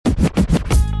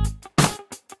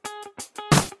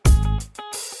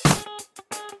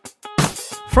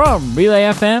From Relay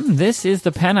FM, this is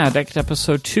the Pen Addict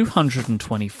episode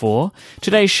 224.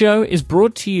 Today's show is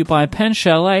brought to you by Pen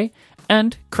Chalet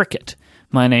and Cricket.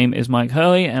 My name is Mike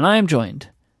Hurley, and I am joined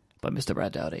by Mr.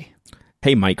 Brad Dowdy.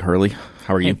 Hey, Mike Hurley.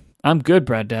 How are you? Hey, I'm good,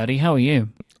 Brad Dowdy. How are you?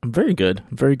 I'm very good.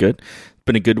 Very good.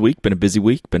 Been a good week, been a busy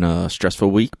week, been a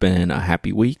stressful week, been a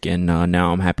happy week, and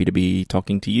now I'm happy to be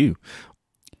talking to you.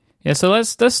 Yeah, so let's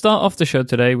start off the show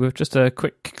today with just a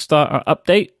quick Kickstarter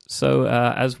update. So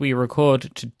as we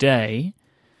record today,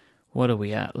 what are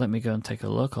we at? Let me go and take a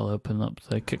look. I'll open up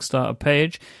the Kickstarter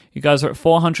page. You guys are at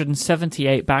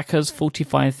 478 backers,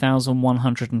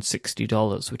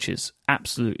 $45,160, which is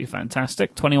absolutely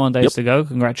fantastic. 21 days to go.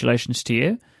 Congratulations to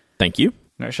you. Thank you.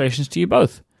 Congratulations to you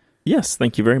both. Yes,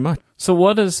 thank you very much. So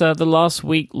what does the last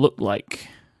week look like?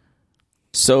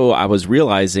 So I was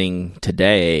realizing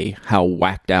today how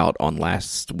whacked out on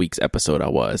last week's episode I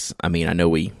was. I mean, I know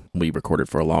we recorded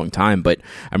for a long time, but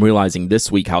I'm realizing this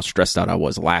week how stressed out I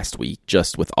was last week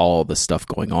just with all the stuff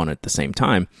going on at the same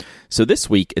time. So this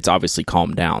week, it's obviously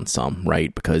calmed down some,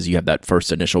 right? Because you have that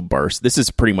first initial burst. This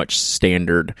is pretty much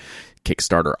standard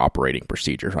Kickstarter operating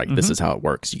procedure. Like This is how it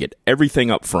works. You get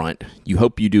everything up front. You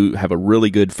hope you do have a really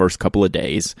good first couple of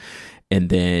days. And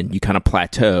then you kind of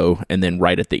plateau, and then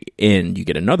right at the end, you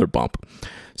get another bump.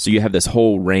 So you have this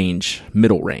whole range,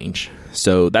 middle range.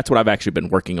 So that's what I've actually been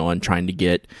working on, trying to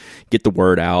get the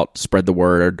word out, spread the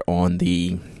word on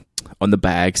the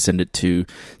bag, send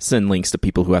links to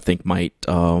people who I think might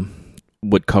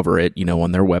would cover it,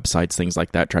 on their websites, things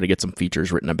like that. Try to get some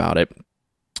features written about it.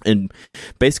 And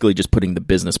basically just putting the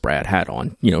business Brad hat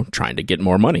on, trying to get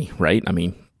more money, right? I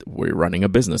mean, we're running a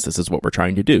business. This is what we're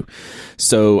trying to do.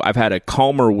 So I've had a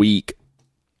calmer week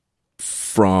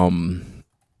from,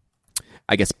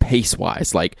 I guess,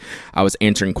 pace-wise. Like, I was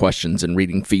answering questions and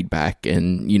reading feedback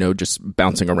and, just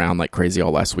bouncing around like crazy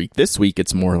all last week. This week,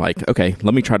 it's more like, okay,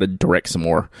 let me try to direct some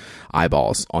more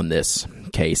eyeballs on this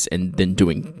case and then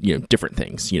doing, different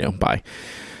things, by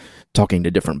talking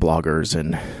to different bloggers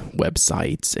and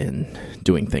websites and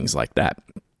doing things like that.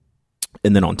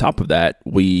 And then on top of that,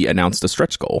 we announced a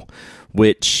stretch goal,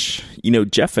 which,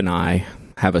 Jeff and I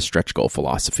have a stretch goal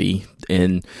philosophy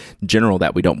in general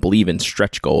that we don't believe in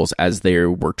stretch goals as they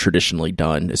were traditionally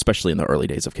done, especially in the early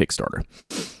days of Kickstarter.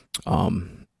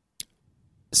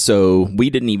 So we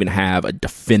didn't even have a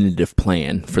definitive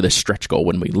plan for this stretch goal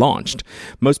when we launched.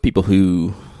 Most people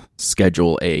who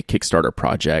schedule a Kickstarter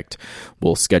project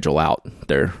will schedule out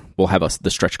we'll have the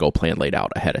stretch goal plan laid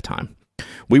out ahead of time.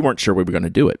 We weren't sure we were going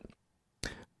to do it.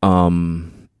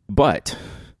 But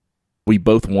we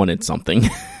both wanted something.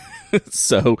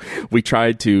 So we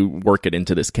tried to work it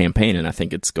into this campaign, and I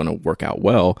think it's going to work out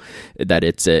well. That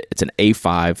it's an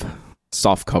A5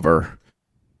 softcover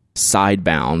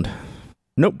sidebound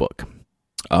notebook.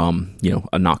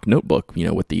 A Nock notebook,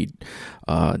 with the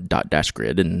dot dash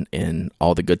grid and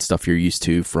all the good stuff you're used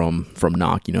to from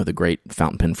Nock, the great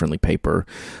fountain pen friendly paper,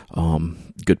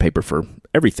 good paper for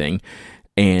everything.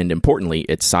 And importantly,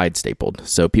 it's side stapled.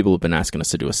 So people have been asking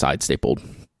us to do a side stapled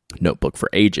notebook for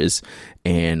ages,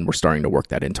 and we're starting to work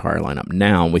that into our lineup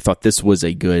now. And we thought this was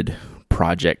a good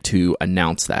project to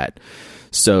announce that.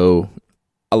 So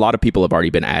a lot of people have already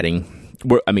been adding.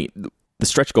 The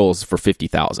stretch goal is for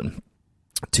 50,000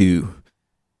 to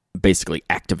basically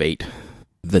activate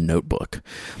the notebook,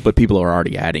 but people are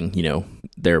already adding,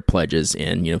 their pledges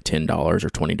in, $10 or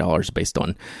 $20 based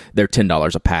on their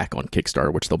 $10 a pack on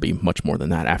Kickstarter, which there'll be much more than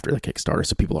that after the Kickstarter.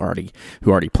 So people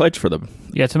who already pledged for them.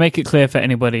 Yeah, to make it clear for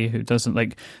anybody who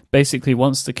doesn't, basically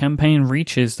once the campaign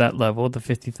reaches that level, the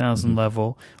 50,000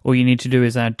 level, all you need to do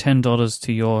is add $10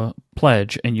 to your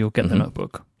pledge and you'll get the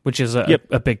notebook, which is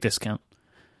a big discount.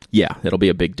 Yeah, it'll be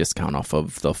a big discount off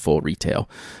of the full retail.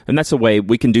 And that's a way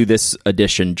we can do this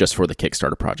edition just for the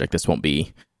Kickstarter project. This won't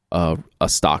be a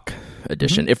stock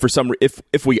edition. If we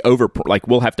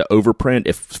we'll have to overprint.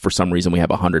 If for some reason we have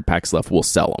 100 packs left, we'll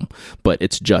sell them. But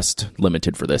it's just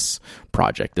limited for this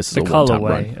project. This is a one-time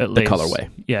run. At the least. Colorway.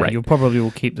 Yeah, right. You probably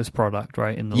will keep this product,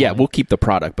 right? We'll keep the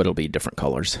product, but it'll be different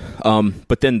colors.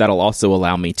 But then that'll also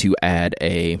allow me to add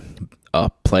a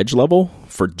pledge level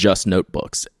for just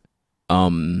notebooks.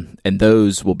 And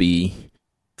those will be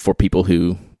for people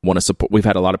who want to support. We've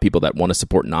had a lot of people that want to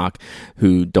support Nock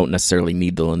who don't necessarily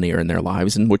need the linear in their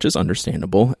lives, and which is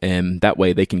understandable. And that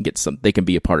way they can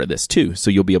be a part of this too.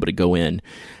 So you'll be able to go in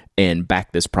and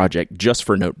back this project just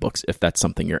for notebooks if that's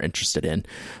something you're interested in.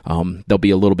 They'll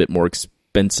be a little bit more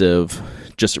expensive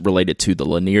just related to the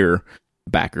linear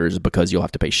backers because you'll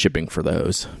have to pay shipping for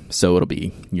those. So it'll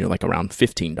be, like around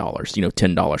 $15,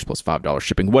 $10 plus $5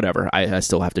 shipping, whatever. I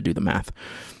still have to do the math.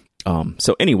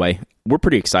 So anyway, we're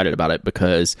pretty excited about it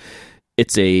because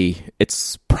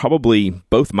it's probably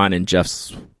both mine and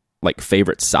Jeff's like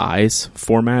favorite size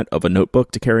format of a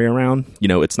notebook to carry around.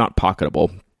 It's not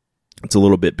pocketable. It's a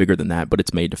little bit bigger than that, but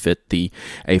it's made to fit the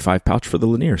A5 pouch for the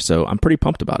Lanier. So I'm pretty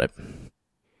pumped about it.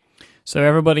 So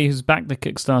everybody who's backed the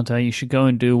Kickstarter, you should go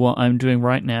and do what I'm doing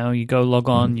right now. You go log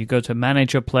on, you go to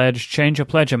manage your pledge, change your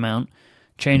pledge amount,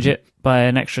 change it by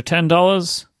an extra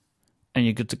 $10, and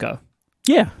you're good to go.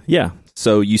 Yeah.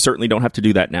 So you certainly don't have to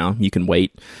do that now. You can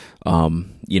wait,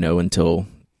 until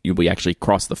we actually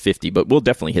cross the 50, but we'll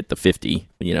definitely hit the 50,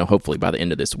 hopefully by the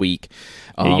end of this week.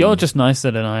 You're just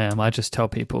nicer than I am. I just tell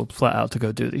people flat out to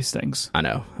go do these things. I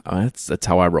know. That's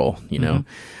how I roll,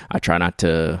 I try not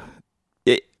to...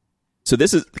 So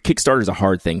Kickstarter is a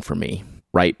hard thing for me,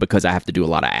 right? Because I have to do a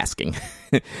lot of asking.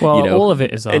 Well, all of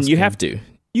it is asking. And you have to.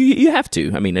 You have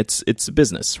to. I mean, it's a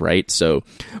business, right? So,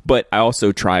 but I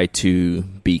also try to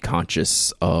be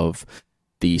conscious of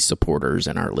the supporters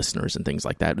and our listeners and things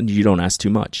like that. And you don't ask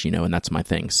too much, and that's my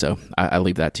thing. So I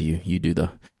leave that to you. You do the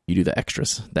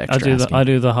extras. I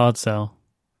do the hard sell.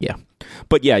 Yeah.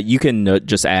 But yeah, you can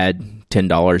just add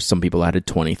 $10. Some people added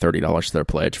 $20, $30 to their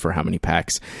pledge for how many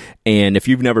packs. And if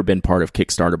you've never been part of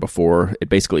Kickstarter before, it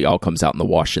basically all comes out in the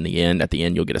wash in the end. At the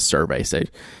end, you'll get a survey. Say,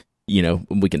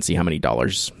 we can see how many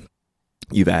dollars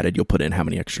you've added. You'll put in how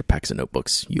many extra packs of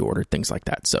notebooks you ordered, things like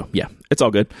that. So yeah, it's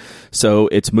all good. So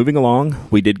it's moving along.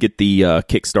 We did get the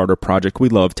Kickstarter Project We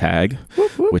Love tag,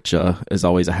 which is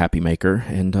always a happy maker.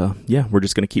 And we're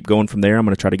just going to keep going from there. I'm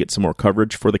going to try to get some more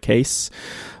coverage for the case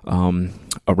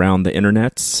around the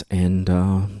internets,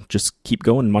 and just keep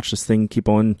going and watch this thing keep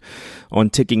on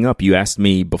ticking up. You asked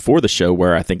me before the show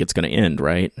where I think it's going to end,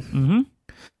 right? Mm-hmm.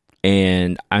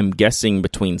 And I'm guessing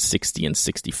between 60 and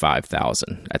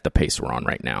 65,000 at the pace we're on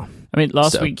right now. I mean,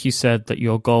 last week you said that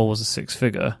your goal was a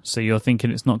six-figure, so you're thinking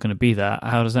it's not going to be that.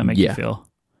 How does that make you feel?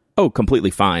 Oh,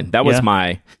 completely fine. That was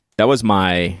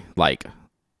my like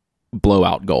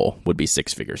blowout goal, would be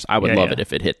six figures. I would love it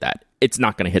if it hit that. It's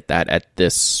not going to hit that at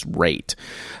this rate,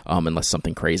 unless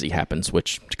something crazy happens,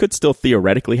 which could still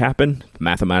theoretically happen,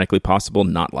 mathematically possible,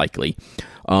 not likely.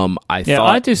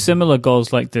 I do similar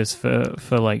goals like this for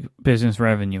like business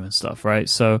revenue and stuff, right?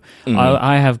 So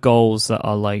I have goals that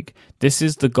are like, this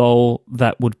is the goal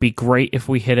that would be great if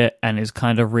we hit it and is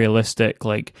kind of realistic.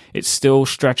 Like, it's still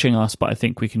stretching us, but I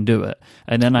think we can do it.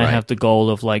 And then I have the goal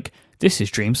of like, this is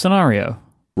dream scenario.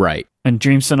 Right. And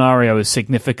dream scenario is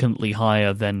significantly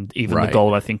higher than even the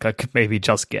goal I think I could maybe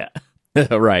just get.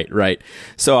 Right.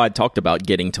 So I talked about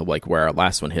getting to like where our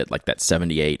last one hit, like that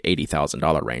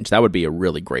 $78,000-$80,000 range. That would be a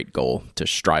really great goal to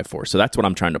strive for. So that's what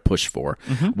I'm trying to push for.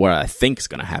 What I think is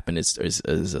going to happen is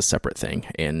a separate thing,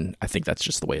 and I think that's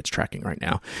just the way it's tracking right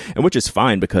now, and which is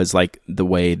fine because like the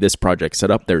way this project's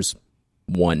set up, there's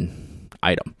one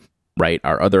item, right?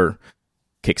 Our other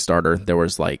Kickstarter, there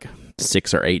was like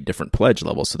 6 or 8 different pledge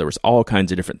levels, so there was all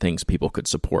kinds of different things people could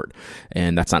support,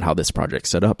 and that's not how this project's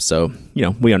set up. So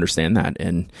we understand that,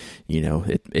 and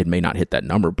it may not hit that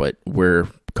number, but we're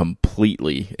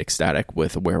completely ecstatic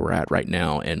with where we're at right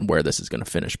now and where this is going to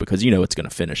finish, because it's going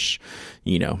to finish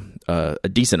a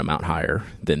decent amount higher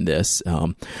than this,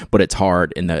 but it's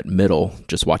hard in that middle,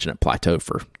 just watching it plateau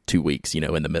for 2 weeks,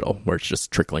 in the middle where it's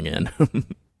just trickling in.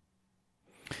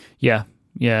 Yeah,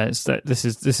 it's that this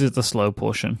is the slow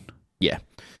portion. Yeah.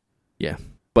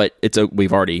 But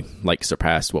we've already like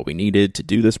surpassed what we needed to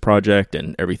do this project,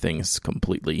 and everything's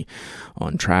completely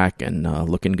on track and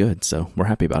looking good. So we're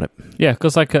happy about it. Yeah,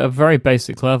 because like at a very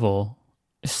basic level,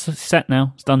 it's set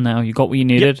now. It's done now. You got what you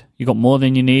needed. Yep. You got more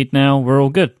than you need now. We're all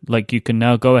good. Like, you can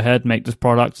now go ahead, make this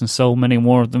product, and sell many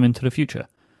more of them into the future.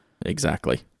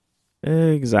 Exactly.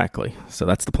 So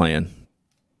that's the plan.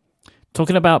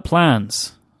 Talking about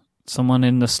plans, someone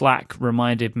in the Slack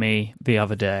reminded me the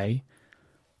other day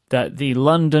that the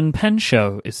London Pen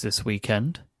Show is this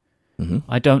weekend. Mm-hmm.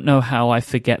 I don't know how I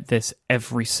forget this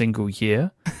every single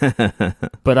year,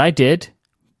 but I did.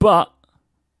 But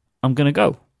I'm going to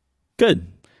go. Good.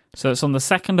 So it's on the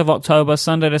 2nd of October,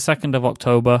 Sunday the 2nd of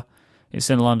October. It's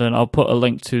in London. I'll put a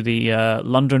link to the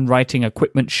London Writing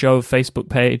Equipment Show Facebook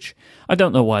page. I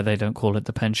don't know why they don't call it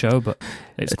the Pen Show, but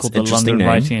it's called the London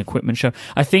Writing Equipment Show.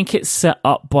 I think it's set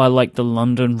up by like the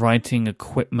London Writing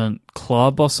Equipment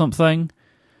Club or something.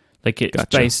 Like, it's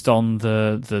based on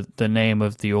the name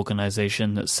of the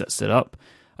organization that sets it up.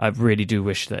 I really do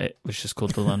wish that it was just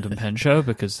called the London Pen Show,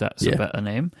 because that's a better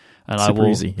name. And I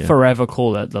will forever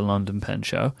call it the London Pen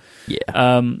Show.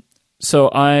 Yeah.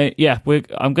 So I'm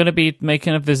going to be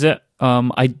making a visit.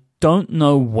 I don't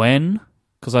know when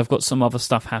because I've got some other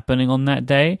stuff happening on that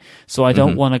day. So I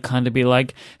don't want to kind of be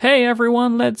like, hey,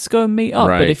 everyone, let's go meet up.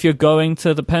 Right. But if you're going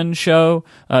to the pen show,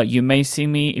 you may see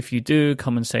me. If you do,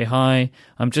 come and say hi.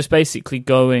 I'm just basically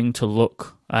going to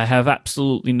look. I have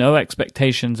absolutely no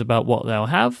expectations about what they'll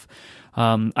have.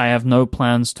 I have no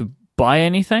plans to buy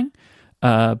anything,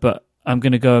 but I'm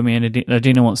going to go. I mean,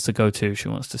 Adina wants to go too. She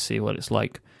wants to see what it's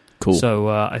like. Cool. So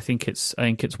I think it's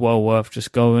well worth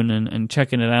just going and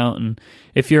checking it out. And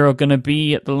if you're going to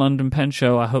be at the London Pen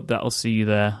Show, I hope that I'll see you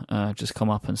there. Just come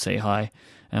up and say hi,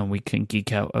 and we can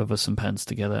geek out over some pens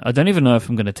together. I don't even know if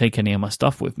I'm going to take any of my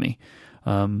stuff with me,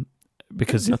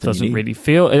 because it doesn't really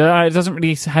feel. It doesn't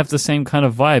really have the same kind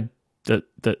of vibe that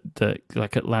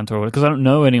like Atlanta, or because I don't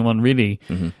know anyone really.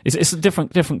 It's a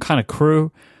different kind of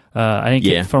crew. I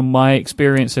think from my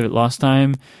experience of it last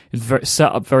time, it's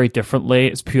set up very differently.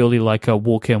 It's purely like a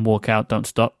walk in, walk out, don't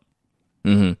stop.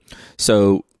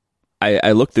 So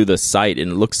I looked through the site,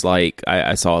 and it looks like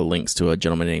I saw links to a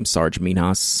gentleman named Sarge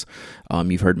Minas.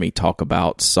 You've heard me talk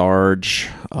about Sarge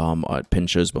at pen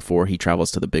shows before. He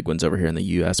travels to the big ones over here in the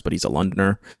U.S., but he's a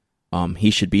Londoner.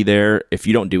 He should be there. If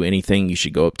you don't do anything, you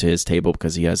should go up to his table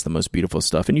because he has the most beautiful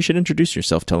stuff, and you should introduce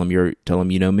yourself. Tell him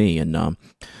you know me, and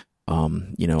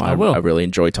I really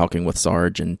enjoy talking with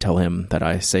Sarge, and tell him that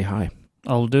I say hi.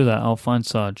 I'll do that. I'll find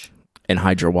Sarge. And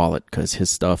hide your wallet, because his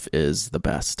stuff is the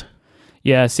best.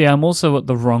 Yeah, see, I'm also at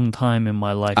the wrong time in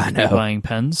my life to be buying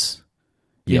pens.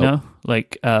 You know?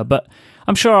 Like, but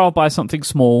I'm sure I'll buy something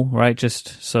small, right?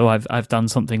 Just so I've done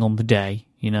something on the day,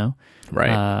 you know?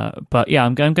 Right. But yeah,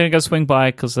 I'm going to go swing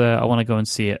by because I want to go and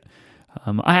see it.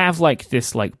 I have like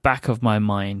this like back of my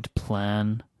mind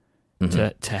plan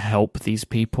to help these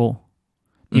people,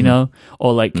 you know,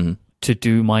 or like to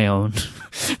do my own,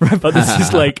 right? But this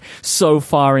is like so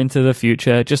far into the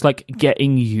future, just like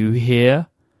getting you here,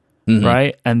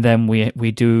 right? And then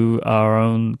we do our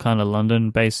own kind of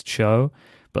London-based show,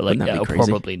 but like that'll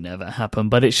probably never happen.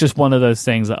 But it's just one of those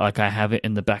things that like I have it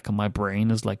in the back of my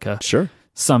brain as like a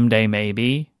someday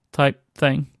maybe type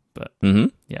thing. But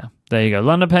yeah, there you go.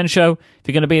 London Pen Show. If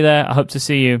you're going to be there, I hope to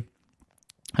see you.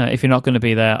 If you're not going to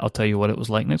be there, I'll tell you what it was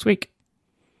like next week.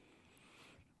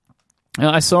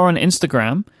 I saw on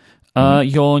Instagram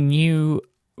your new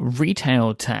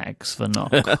retail tags for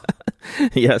Nock.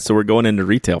 Yeah, so we're going into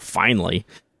retail finally.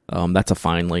 That's a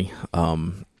finally.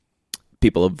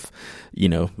 People have,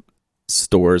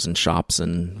 stores and shops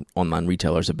and online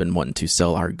retailers have been wanting to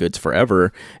sell our goods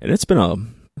forever, and it's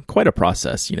been quite a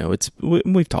process.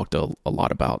 We've talked a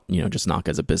lot about just Nock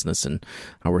as a business and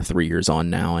how we're 3 years on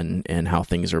now, and how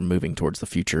things are moving towards the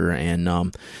future.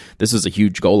 And this is a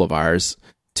huge goal of ours,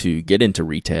 to get into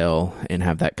retail and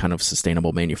have that kind of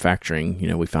sustainable manufacturing.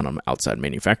 We found an outside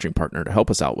manufacturing partner to help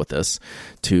us out with this,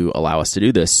 to allow us to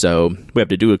do this. So we have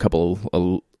to do a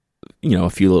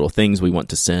few little things. We want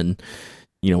to send,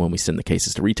 when we send the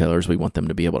cases to retailers, we want them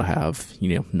to be able to have,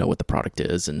 know what the product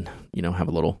is, and, have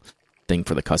a little thing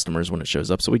for the customers when it shows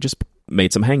up. So we just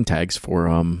made some hang tags for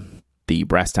the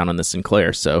Brasstown and the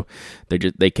Sinclair. So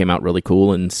they came out really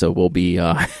cool, and so we'll be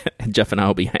Jeff and I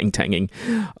will be hang tagging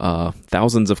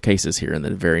thousands of cases here in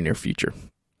the very near future.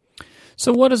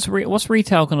 So what's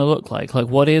retail going to look like? Like,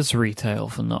 what is retail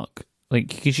for Nock? Like,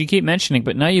 because you keep mentioning,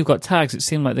 but now you've got tags. It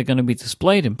seemed like they're going to be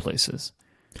displayed in places.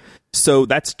 So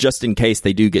that's just in case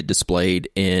they do get displayed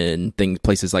in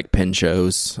places like pen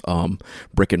shows,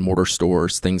 brick and mortar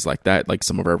stores, things like that. Like,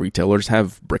 some of our retailers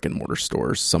have brick and mortar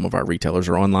stores. Some of our retailers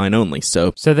are online only.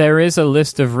 So there is a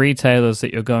list of retailers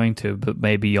that you're going to, but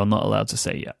maybe you're not allowed to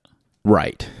say yet.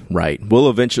 Right. We'll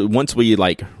eventually, once we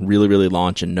like really, really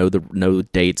launch and know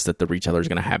dates that the retailer is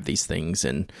going to have these things,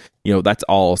 and that's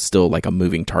all still like a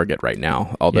moving target right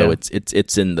now. Although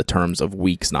it's in the terms of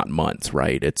weeks, not months.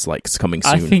 Right? It's like it's coming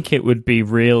soon. I think it would be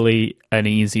really an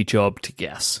easy job to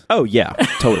guess. Oh yeah,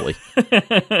 totally.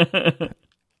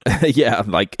 Yeah,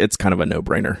 like it's kind of a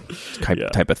no-brainer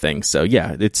type of thing. So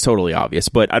yeah, it's totally obvious,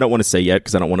 but I don't want to say yet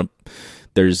because I don't want to.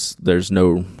 There's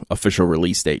no official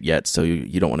release date yet, so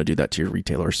you don't want to do that to your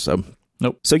retailers. So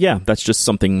nope. So yeah, that's just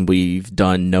something we've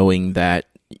done, knowing that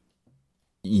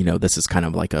this is kind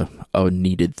of like a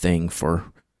needed thing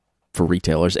for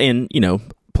retailers, and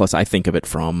plus I think of it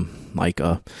from like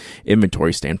a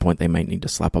inventory standpoint. They might need to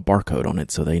slap a barcode on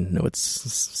it so they know it's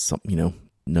something.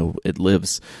 Know it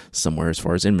lives somewhere as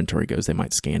far as inventory goes. They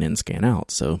might scan in, scan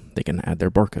out, so they can add their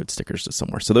barcode stickers to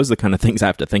somewhere. So those are the kind of things I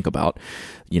have to think about.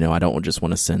 I don't just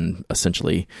want to send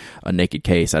essentially a naked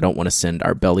case. I don't want to send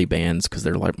our belly bands because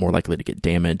they're more likely to get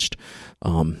damaged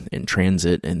in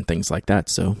transit and things like that.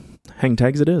 So hang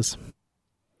tags it is.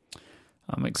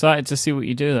 I'm excited to see what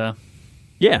you do there.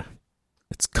 Yeah,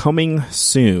 it's coming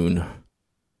soon.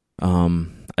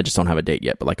 I just don't have a date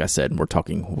yet. But like I said, we're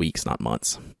talking weeks, not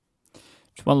months.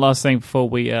 One last thing before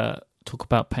we talk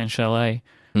about Pen Chalet.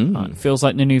 It feels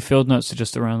like the new field notes are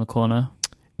just around the corner.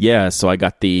 Yeah, so I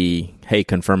got the, hey,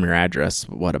 confirm your address,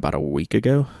 about a week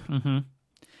ago? Mm-hmm.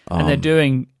 And they're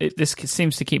doing, this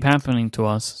seems to keep happening to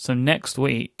us. So next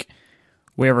week,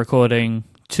 we're recording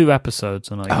 2 episodes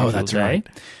on our usual that's day. right.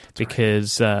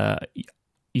 Because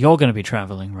you're going to be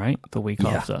traveling, right? The week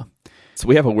after. So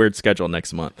we have a weird schedule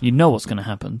next month. You know what's going to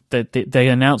happen. The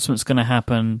announcement's going to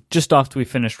happen just after we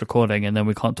finish recording, and then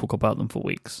we can't talk about them for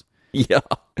weeks. Yeah.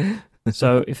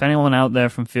 So if anyone out there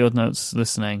from Field Notes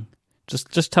listening,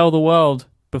 just tell the world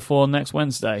before next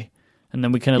Wednesday, and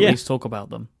then we can at least talk about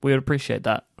them. We would appreciate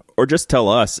that. Or just tell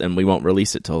us, and we won't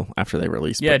release it till after they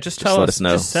release. Yeah, just tell let us.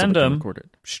 Know. Just send them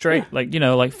straight, like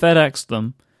FedEx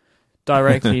them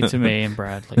directly to me and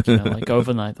Brad, like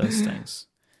overnight those things.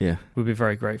 Yeah, we'd be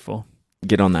very grateful.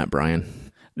 Get on that,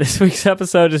 Brian. This week's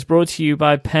episode is brought to you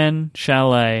by Pen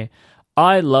Chalet.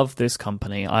 I love this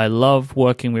company. I love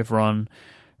working with Ron.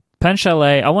 Pen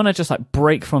Chalet, I want to just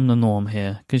break from the norm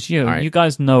here, because you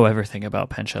guys know everything about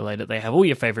Pen Chalet, that they have all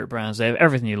your favorite brands, they have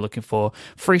everything you're looking for,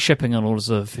 free shipping on orders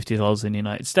of $50 in the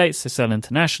United States, they sell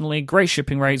internationally, great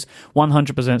shipping rates,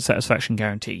 100% satisfaction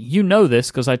guarantee. You know this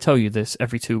because I tell you this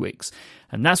every 2 weeks,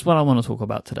 and that's what I want to talk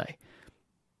about today.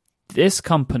 This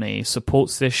company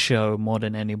supports this show more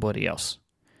than anybody else.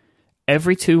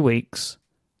 Every 2 weeks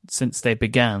since they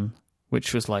began,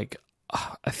 which was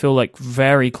I feel like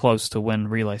very close to when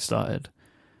Relay started.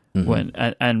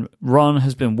 Mm-hmm. And Ron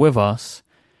has been with us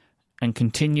and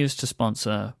continues to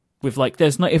sponsor with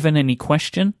there's not even any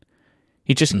question.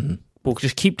 He just will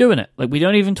just keep doing it. We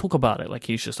don't even talk about it.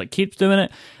 He's just keeps doing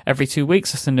it. Every 2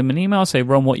 weeks I send him an email, say,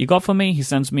 Ron, what you got for me? He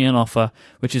sends me an offer,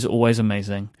 which is always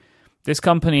amazing. This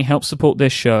company helps support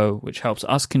this show, which helps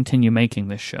us continue making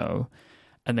this show.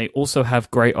 And they also have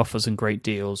great offers and great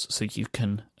deals, so you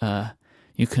can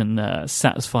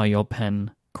satisfy your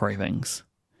pen cravings.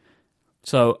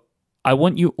 So I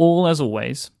want you all, as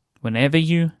always, whenever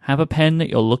you have a pen that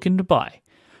you're looking to buy,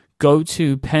 go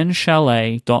to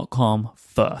penchalet.com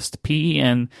first.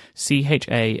 penchalet.com.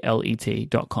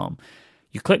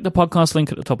 You click the podcast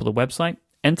link at the top of the website,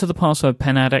 enter the password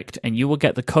PenAddict, and you will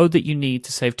get the code that you need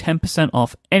to save 10%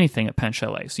 off anything at Pen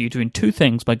Chalet. So you're doing 2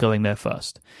 things by going there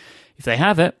first. If they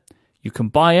have it, you can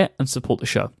buy it and support the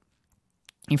show.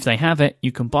 If they have it,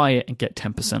 you can buy it and get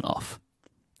 10% off.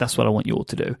 That's what I want you all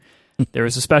to do. There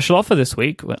is a special offer this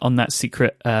week on that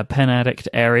secret Pen Addict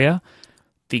area.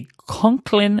 The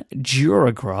Conklin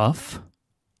Durograph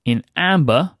in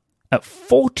amber at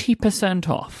 40%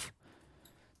 off.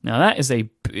 Now that is a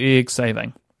big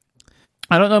saving.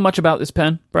 I don't know much about this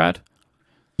pen, Brad.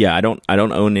 Yeah, I don't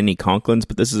own any Conklins,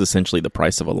 but this is essentially the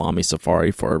price of a Lamy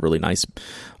Safari for a really nice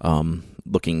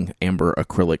looking amber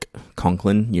acrylic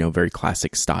Conklin, very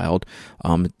classic styled.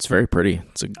 It's very pretty.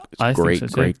 It's a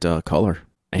great color.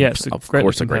 And yes, of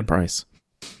course a great price.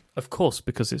 Of course,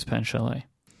 because it's Pen Chalet.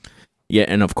 Yeah,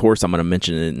 and of course I'm going to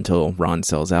mention it until Ron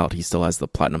sells out. He still has the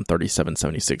Platinum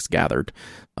 3776 gathered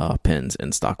pens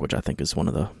in stock, which I think is one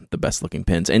of the best looking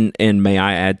pens. And may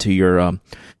I add to your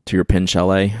Pen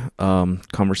Chalet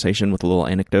conversation with a little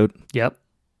anecdote? Yep.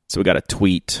 So we got a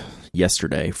tweet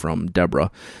yesterday from Deborah.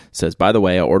 Says, by the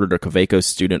way, I ordered a Kaweco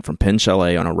student from Pen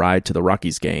Chalet on a ride to the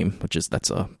Rockies game, that's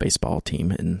a baseball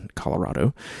team in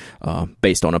Colorado,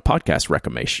 based on a podcast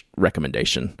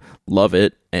recommendation. Love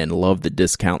it and love the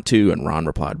discount too. And Ron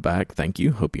replied back, thank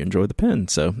you. Hope you enjoyed the pen.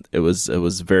 So it was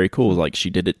very cool. She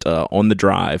did it on the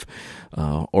drive,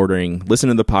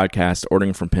 listening to the podcast,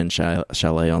 ordering from Pen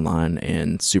Chalet online,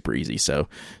 and super easy. So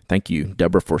thank you,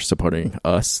 Deborah, for supporting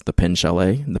us, the Pen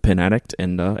Chalet, the Pen Addict,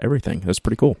 and everything. It was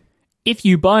pretty cool. If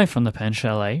you buy from the Pen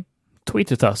Chalet,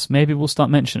 tweet at us. Maybe we'll start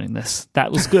mentioning this.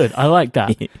 That was good. I like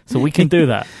that. So we can do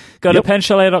that. Go to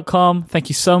penchalet.com. Thank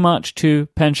you so much to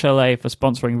Pen Chalet for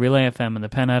sponsoring Relay FM and the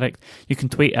Pen Addict. You can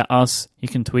tweet at us. You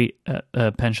can tweet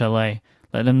at Pen Chalet.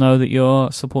 Let them know that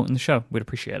you're supporting the show. We'd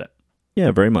appreciate it.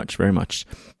 Yeah, very much, very much.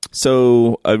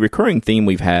 So a recurring theme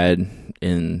we've had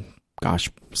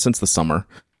since the summer,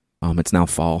 it's now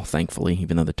fall, thankfully,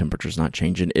 even though the temperature's not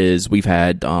changing, is we've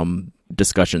had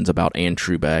discussions about Anne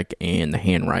Trubeck and the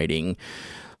handwriting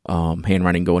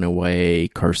going away,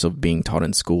 cursive being taught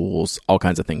in schools, all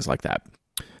kinds of things like that.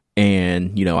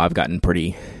 And, I've gotten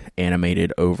pretty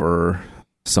animated over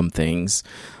some things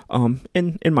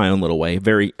in my own little way.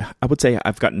 I would say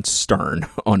I've gotten stern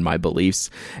on my beliefs.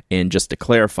 And just to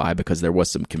clarify, because there was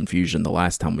some confusion the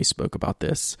last time we spoke about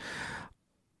this,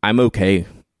 I'm okay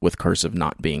with cursive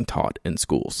not being taught in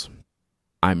schools.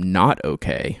 I'm not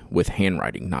okay with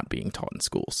handwriting not being taught in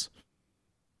schools.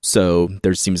 So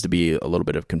there seems to be a little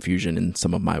bit of confusion in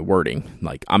some of my wording.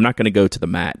 Like, I'm not going to go to the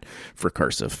mat for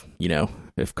cursive.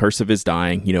 If cursive is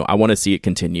dying, I want to see it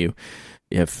continue.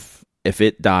 If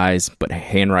it dies, but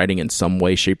handwriting in some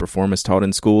way, shape, or form is taught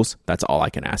in schools, that's all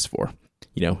I can ask for.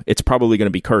 It's probably going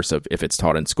to be cursive if it's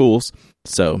taught in schools.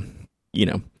 So,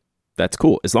 that's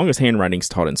cool. As long as handwriting's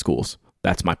taught in schools,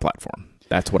 that's my platform.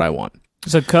 That's what I want.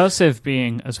 So cursive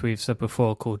being, as we've said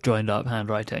before, called joined up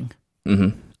handwriting.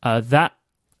 Mm-hmm. That,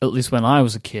 at least when I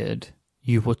was a kid,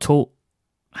 you were taught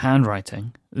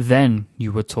handwriting, then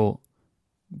you were taught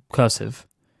cursive.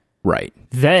 Right.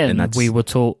 Then we were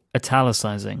taught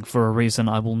italicizing for a reason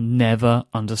I will never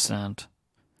understand.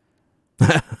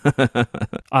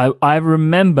 I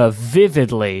remember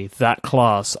vividly that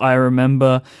class. I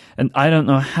remember, and I don't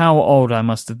know how old I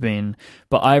must have been,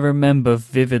 but I remember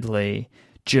vividly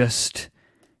just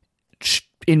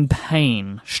in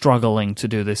pain struggling to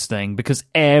do this thing because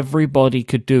everybody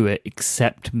could do it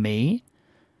except me.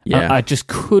 Yeah. I just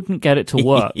couldn't get it to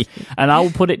work. And I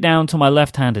will put it down to my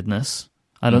left-handedness.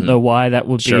 I don't know why that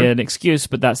would be an excuse,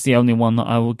 but that's the only one that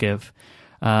I will give.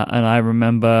 And I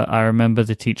remember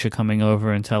the teacher coming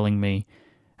over and telling me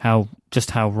how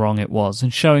wrong it was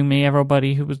and showing me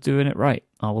everybody who was doing it right.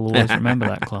 I will always remember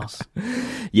that class.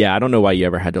 Yeah, I don't know why you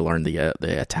ever had to learn the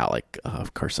italic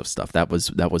cursive stuff. That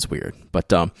was weird.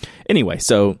 But anyway,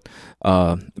 so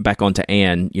back on to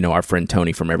Anne. Our friend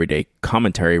Tony from Everyday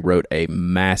Commentary wrote a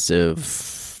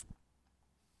massive,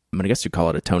 I guess you call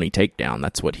it a Tony takedown.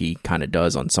 That's what he kind of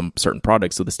does on some certain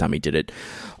products. So this time he did it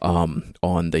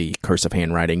on the cursive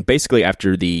handwriting. Basically,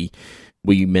 after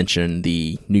we mentioned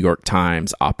the New York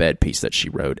Times op-ed piece that she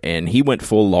wrote, and he went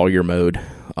full lawyer mode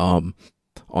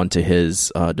onto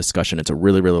his discussion. It's a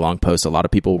really, really long post. A lot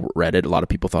of people read it. A lot of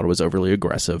people thought it was overly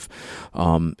aggressive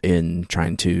in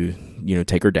trying to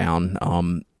take her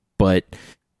down. But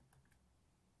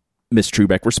Miss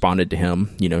Trubeck responded to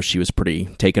him. She was pretty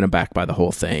taken aback by the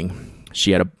whole thing.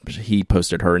 He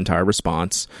posted her entire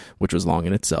response, which was long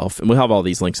in itself. And we'll have all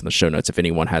these links in the show notes. If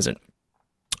anyone hasn't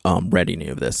read any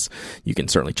of this, you can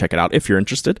certainly check it out if you're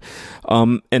interested.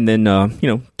 And then,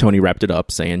 Tony wrapped it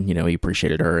up saying, he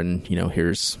appreciated her and,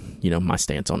 here's, my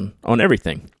stance on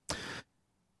everything.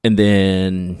 And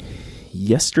then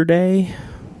yesterday,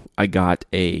 I got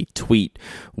a tweet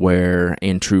where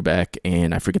Anne Trubeck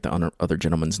and I forget the other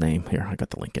gentleman's name. Here, I got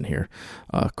the link in here.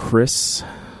 Chris,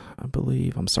 I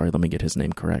believe. I'm sorry, let me get his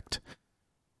name correct.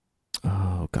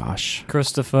 Oh, gosh.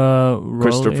 Christopher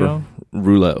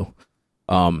Rouleau.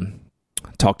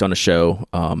 Talked on a show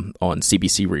on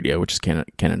CBC Radio, which is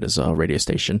Canada's radio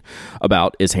station,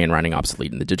 about is handwriting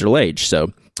obsolete in the digital age.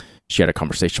 So she had a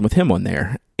conversation with him on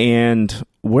there. And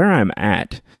where I'm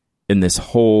at in this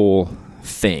whole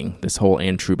thing, this whole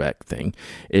Anne Trubeck thing,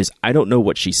 is I don't know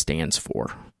what she stands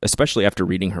for, especially after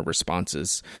reading her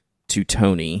responses to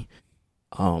Tony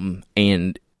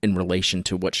and in relation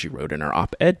to what she wrote in her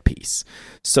op-ed piece.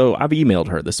 So I've emailed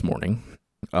her this morning.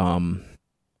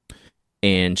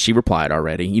 And she replied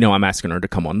already. I'm asking her to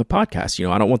come on the podcast.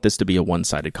 I don't want this to be a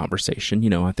one-sided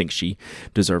conversation. I think she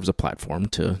deserves a platform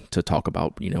to talk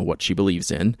about, what she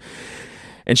believes in.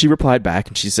 And she replied back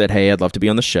and she said, hey, I'd love to be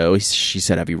on the show. She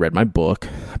said, have you read my book?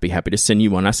 I'd be happy to send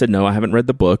you one. I said, no, I haven't read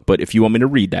the book, but if you want me to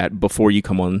read that before you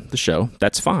come on the show,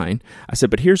 that's fine. I said,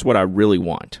 but here's what I really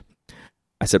want.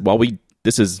 I said,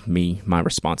 this is my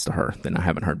response to her. Then I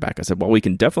haven't heard back. I said, well, we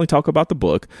can definitely talk about the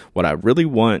book. What I really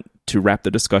want to wrap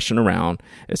the discussion around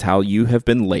is how you have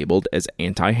been labeled as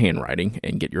anti-handwriting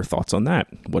and get your thoughts on that.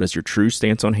 What is your true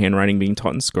stance on handwriting being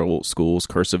taught in schools,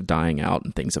 cursive dying out,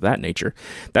 and things of that nature?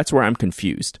 That's where I'm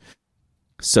confused.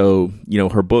 So,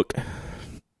 her book,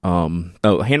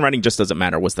 Handwriting Just Doesn't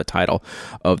Matter was the title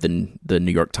of the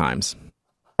New York Times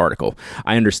article.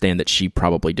 I understand that she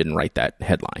probably didn't write that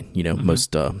headline.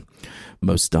 Mm-hmm.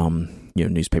 Most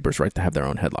newspapers have their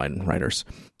own headline writers.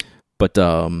 But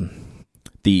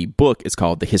the book is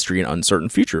called The History and Uncertain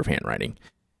Future of Handwriting.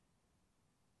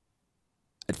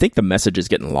 I think the message is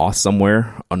getting lost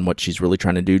somewhere on what she's really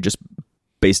trying to do, just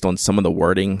based on some of the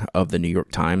wording of the New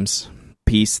York Times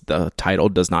piece. The title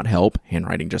does not help.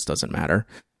 Handwriting just doesn't matter.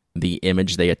 The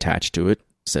image they attach to it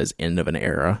says end of an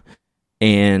era.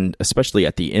 And especially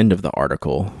at the end of the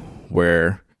article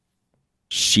where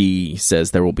she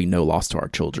says there will be no loss to our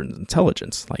children's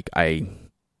intelligence. I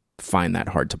find that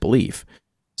hard to believe.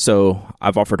 So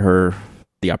I've offered her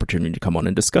the opportunity to come on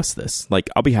and discuss this.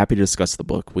 I'll be happy to discuss the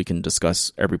book. We can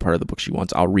discuss every part of the book she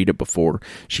wants. I'll read it before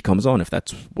she comes on if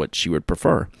that's what she would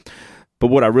prefer. But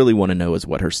what I really want to know is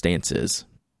what her stance is,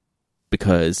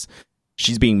 because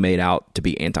she's being made out to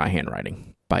be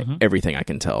anti-handwriting by everything I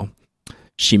can tell.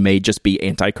 She may just be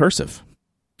anti-cursive.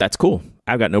 that's cool.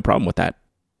 I've got no problem with that.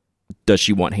 Does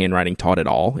she want handwriting taught at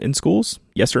all in schools?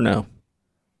 Yes or no?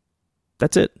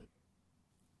 That's it.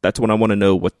 That's what I want to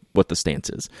know, what the stance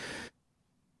is.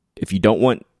 If you don't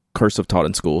want cursive taught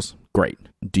in schools, great.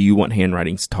 Do you want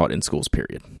handwriting taught in schools,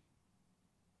 period?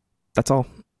 That's all.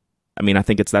 I mean, I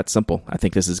think it's that simple. I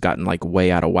think this has gotten like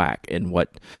way out of whack in what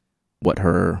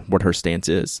her stance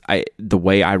is. The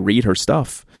way I read her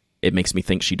stuff, it makes me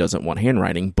think she doesn't want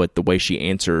handwriting, but the way she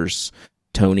answers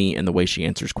Tony and the way she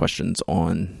answers questions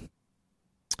on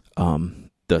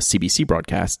the CBC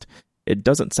broadcast, it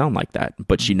doesn't sound like that,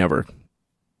 but she never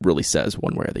really says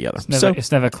one way or the other.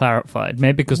 It's never clarified.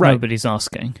 Maybe because nobody's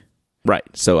asking. Right.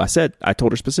 So I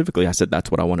told her specifically, I said,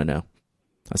 that's what I want to know.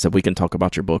 I said, we can talk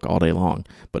about your book all day long,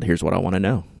 but here's what I want to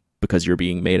know, because you're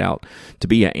being made out to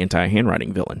be an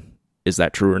anti-handwriting villain. Is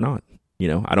that true or not?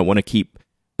 I don't want to keep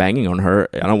banging on her.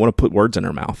 I don't want to put words in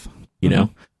her mouth, you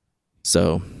know?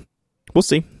 So we'll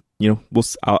see. I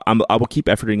will keep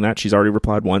efforting that. She's already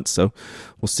replied once, so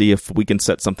we'll see if we can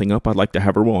set something up. I'd like to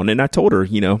have her on. And I told her,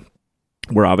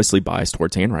 we're obviously biased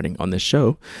towards handwriting on this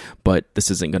show, but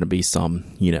this isn't going to be some,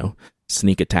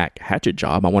 sneak attack hatchet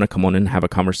job. I want to come on and have a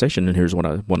conversation, and here's what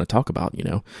I want to talk about.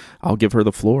 I'll give her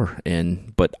the floor,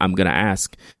 but I'm going to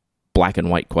ask black and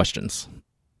white questions.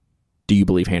 Do you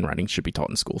believe handwriting should be taught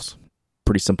in schools?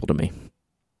 Pretty simple to me.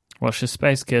 Watch your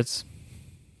space, kids.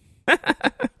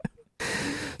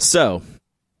 So,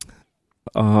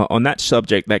 on that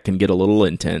subject that can get a little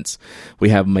intense, we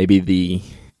have maybe the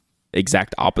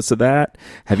exact opposite of that.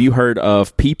 Have you heard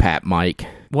of PPAP, Mike?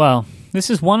 Well, this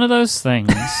is one of those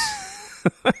things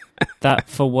that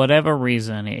for whatever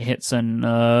reason it hits a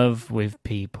nerve with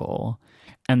people,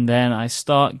 and then I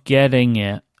start getting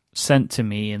it sent to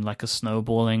me in like a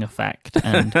snowballing effect,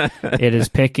 and it is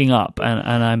picking up,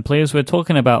 and I'm pleased we're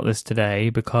talking about this today,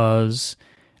 because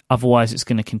otherwise it's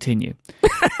going to continue.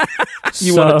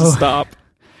 You want it to stop.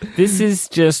 This is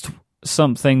just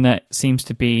something that seems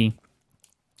to be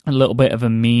a little bit of a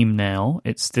meme now.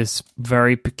 It's this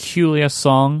very peculiar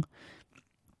song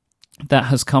that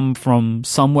has come from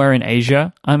somewhere in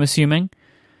Asia, I'm assuming.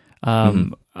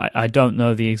 I don't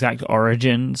know the exact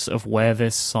origins of where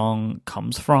this song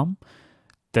comes from.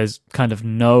 There's kind of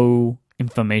no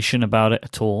information about it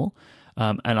at all.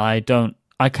 And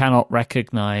I cannot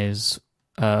recognize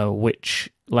which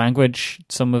language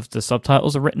some of the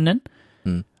subtitles are written in.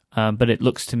 But it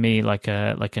looks to me like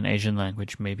an Asian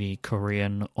language, maybe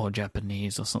Korean or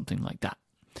Japanese or something like that.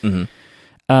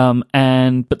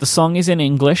 But the song is in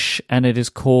English, and it is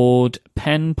called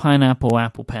Pen, Pineapple,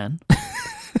 Apple Pen.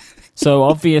 So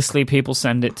obviously people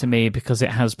send it to me because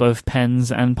it has both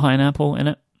pens and pineapple in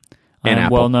it. I'm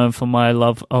well known for my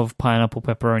love of pineapple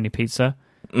pepperoni pizza,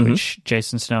 which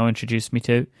Jason Snow introduced me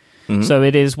to. So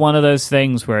it is one of those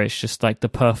things where it's just like the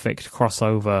perfect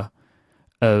crossover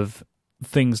of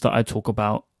things that I talk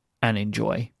about and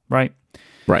enjoy, right?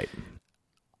 Right.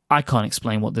 I can't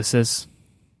explain what this is.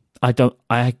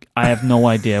 I have no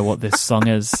idea what this song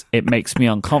is. It makes me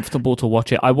uncomfortable to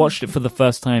watch it. I watched it for the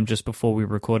first time just before we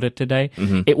recorded today.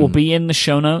 It will be in the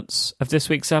show notes of this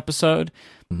week's episode.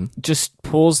 Just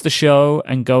pause the show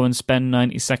and go and spend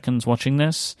 90 seconds watching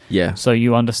this. Yeah. So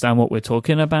you understand what we're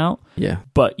talking about. Yeah.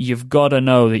 But you've got to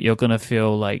know that you're going to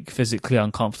feel like physically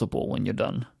uncomfortable when you're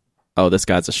done. Oh, this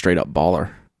guy's a straight up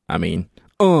baller. I mean,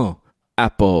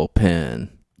 Apple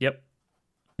Pen. Yep.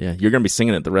 Yeah, you're going to be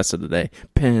singing it the rest of the day.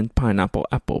 Pen, pineapple,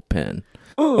 apple, pen.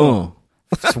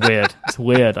 It's weird. It's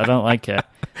weird. I don't like it.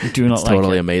 I do not like it. It's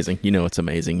totally amazing. You know it's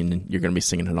amazing, and you're going to be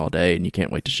singing it all day, and you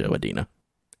can't wait to show Adina.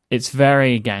 It's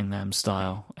very Gangnam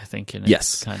Style, I think. In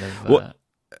yes. Kind of. Well,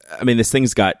 I mean, this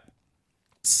thing's got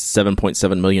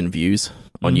 7.7 million views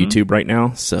on YouTube right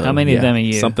now. So how many of them are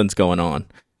you? Something's going on.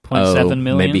 0.7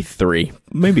 million? Maybe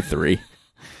three.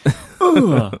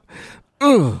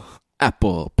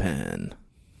 Apple Pen.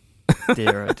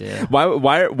 Dear, oh dear.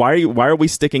 Why are we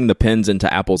sticking the pens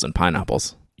into apples and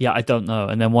pineapples? Yeah, I don't know.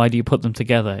 And then why do you put them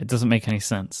together? It doesn't make any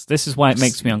sense. This is why it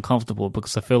makes me uncomfortable,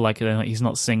 because I feel like he's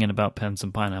not singing about pens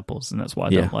and pineapples, and that's why I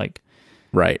don't like.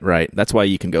 Right. That's why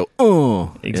you can go,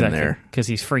 exactly, in there. Because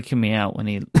he's freaking me out when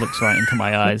he looks right into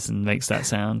my eyes and makes that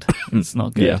sound. It's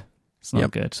not good. Yeah. It's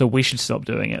not good. So we should stop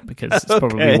doing it, because it's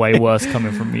probably way worse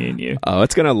coming from me and you. Oh,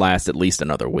 it's going to last at least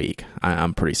another week.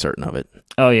 I'm pretty certain of it.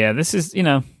 Oh, yeah. This is,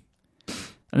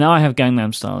 now I have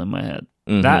Gangnam Style in my head.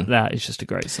 That is just a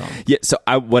great song. Yeah, so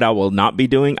what I will not be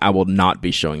doing, I will not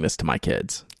be showing this to my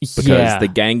kids. Because the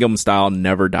Gangnam Style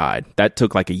never died. That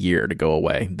took like a year to go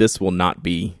away. This will not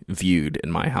be viewed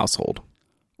in my household.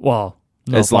 Well,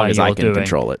 as long as I can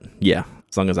control it. Yeah,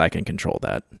 as long as I can control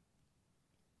that.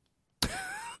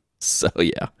 So,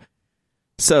 yeah.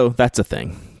 So, that's a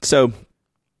thing. So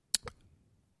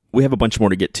we have a bunch more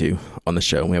to get to on the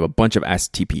show. We have a bunch of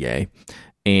Ask TPA,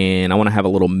 and I want to have a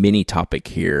little mini topic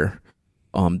here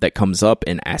that comes up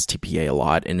in Ask TPA a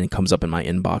lot, and it comes up in my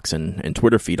inbox and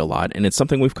Twitter feed a lot, and it's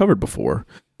something we've covered before.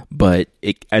 But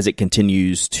as it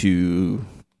continues to,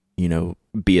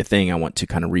 be a thing, I want to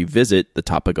kind of revisit the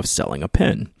topic of selling a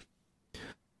pen.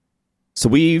 So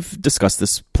we've discussed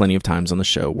this plenty of times on the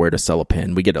show, where to sell a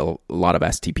pen. We get a lot of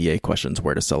Ask TPA questions,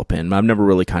 where to sell a pen. I've never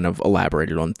really kind of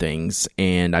elaborated on things,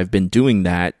 and I've been doing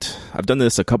that. I've done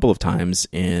this a couple of times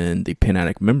in the Pen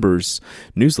Addict members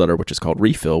newsletter, which is called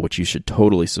Refill, which you should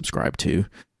totally subscribe to.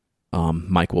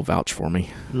 Mike will vouch for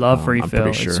me. Love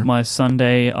Refill. Sure. It's my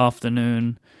Sunday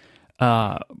afternoon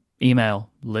email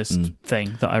list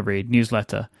thing that I read,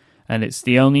 newsletter. And it's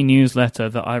the only newsletter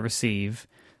that I receive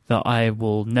that I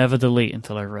will never delete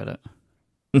until I've read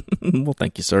it. Well,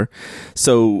 thank you, sir.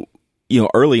 So,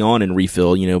 early on in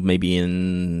Refill, maybe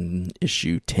in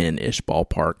issue 10-ish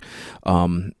ballpark,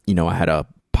 I had a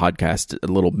podcast, a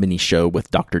little mini show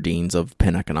with Dr. Deans of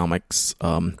Pen Economics,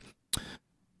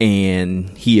 and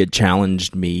he had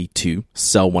challenged me to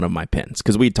sell one of my pens,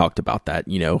 because we had talked about that,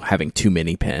 having too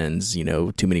many pens,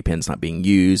 too many pens not being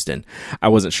used, and I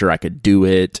wasn't sure I could do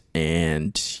it,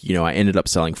 and, I ended up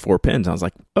selling 4 pens. I was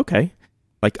like, okay,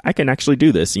 I can actually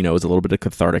do this. It was a little bit of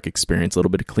cathartic experience, a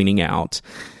little bit of cleaning out,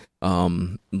 a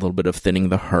little bit of thinning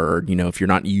the herd. If you're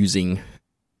not using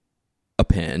a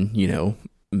pen,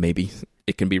 maybe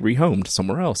it can be rehomed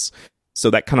somewhere else. So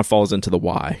that kind of falls into the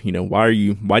why. Why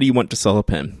do you want to sell a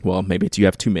pen? Well, maybe it's you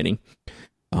have too many.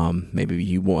 Maybe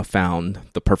you have found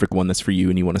the perfect one that's for you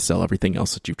and you want to sell everything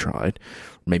else that you've tried.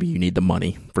 Maybe you need the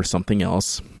money for something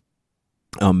else.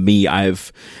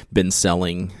 I've been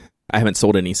selling, I haven't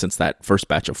sold any since that first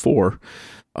batch of 4.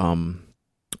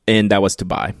 And that was to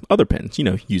buy other pens,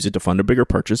 use it to fund a bigger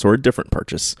purchase or a different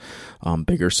purchase,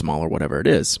 bigger, smaller, whatever it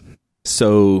is.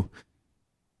 So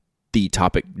the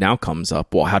topic now comes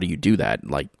up, well, how do you do that?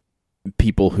 Like,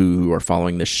 people who are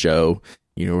following this show,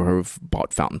 who have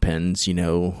bought fountain pens,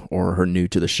 or are new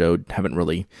to the show, haven't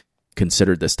really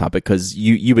considered this topic, because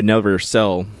you would never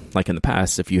sell, like in the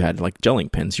past, if you had like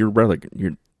gelling pens,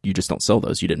 you just don't sell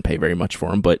those. You didn't pay very much for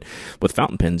them. But with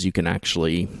fountain pens, you can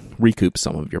actually recoup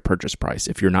some of your purchase price.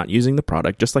 If you're not using the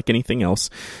product, just like anything else,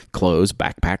 clothes,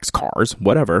 backpacks, cars,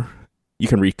 whatever, you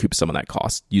can recoup some of that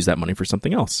cost, use that money for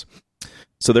something else.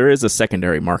 So there is a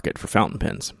secondary market for fountain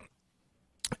pens.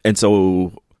 And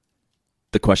so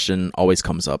the question always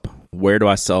comes up, where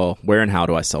and how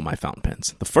do I sell my fountain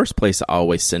pens? The first place I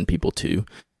always send people to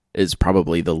is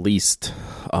probably the least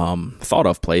thought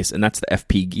of place, and that's the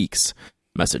FP Geeks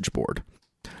message board.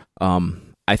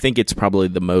 I think it's probably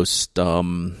the most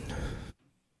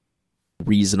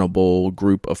reasonable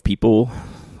group of people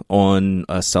on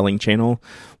a selling channel,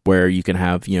 where you can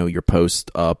have, your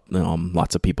post up,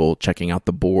 lots of people checking out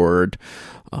the board.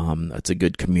 It's a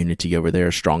good community over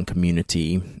there, strong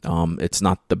community. It's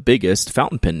not the biggest.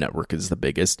 Fountain Pen Network is the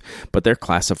biggest, but their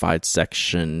classified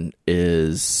section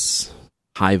is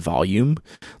high volume.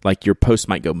 Like, your post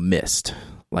might go missed,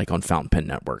 like on Fountain Pen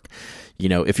Network.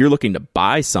 If you're looking to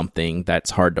buy something that's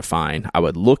hard to find, I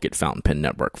would look at Fountain Pen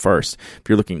Network first. If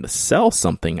you're looking to sell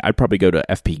something, I'd probably go to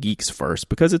FP Geeks first,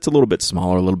 because it's a little bit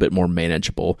smaller, a little bit more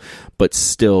manageable, but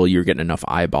still you're getting enough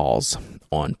eyeballs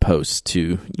on posts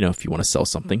to, if you want to sell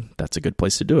something, that's a good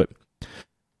place to do it.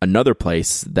 Another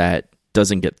place that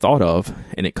doesn't get thought of,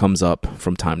 and it comes up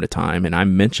from time to time, and I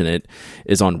mention it,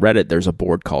 is on Reddit. There's a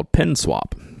board called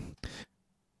PenSwap.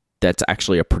 That's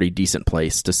actually a pretty decent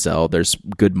place to sell. There's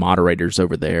good moderators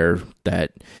over there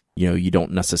that, you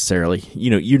don't necessarily,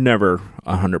 you never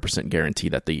 100% guarantee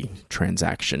that the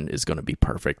transaction is going to be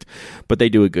perfect, but they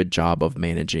do a good job of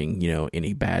managing,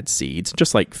 any bad seeds,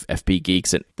 just like FP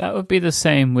Geeks. And that would be the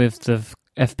same with the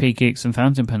FP Geeks and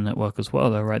Fountain Pen Network as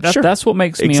well, though, right? Sure. That's what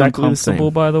makes me exactly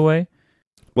uncomfortable, by the way.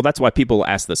 Well, that's why people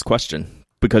ask this question,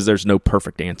 because there's no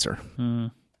perfect answer,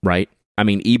 right? I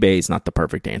mean, eBay is not the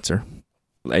perfect answer.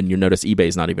 And you notice eBay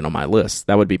is not even on my list.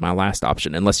 That would be my last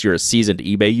option, unless you're a seasoned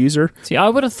eBay user. See, I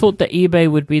would have thought that eBay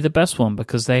would be the best one,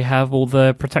 because they have all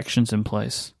the protections in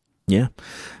place. Yeah.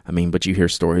 I mean, but you hear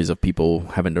stories of people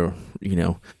having to,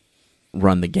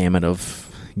 run the gamut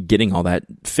of getting all that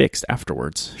fixed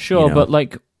afterwards. Sure, but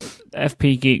like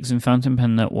FP Geeks and Fountain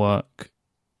Pen Network,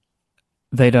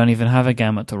 they don't even have a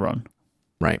gamut to run.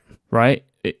 Right. Right?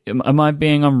 Am I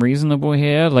being unreasonable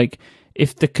here? Like,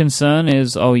 if the concern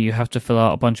is, you have to fill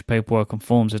out a bunch of paperwork and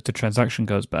forms if the transaction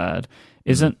goes bad,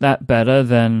 isn't that better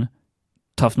than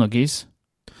Tough Nuggies?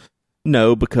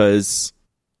 No, because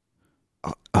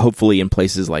hopefully in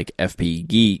places like FP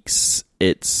Geeks,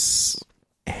 it's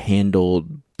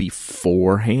handled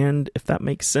beforehand, if that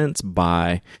makes sense,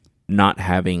 by not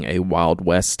having a Wild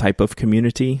West type of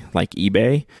community like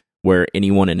eBay where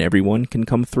anyone and everyone can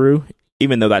come through,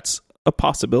 even though that's a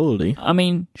possibility. I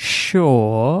mean,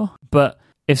 sure, but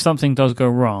if something does go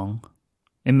wrong,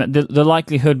 the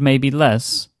likelihood may be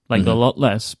less, like a lot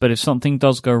less, but if something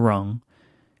does go wrong,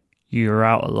 you're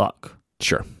out of luck.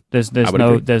 Sure. There's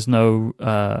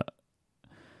no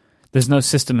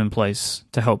system in place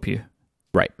to help you.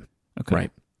 Right. Okay.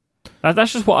 Right.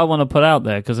 That's just what I want to put out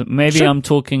there, because maybe Sure. I'm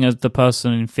talking as the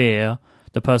person in fear,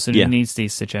 the person who needs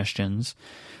these suggestions.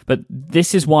 But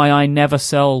this is why I never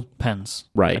sell pens.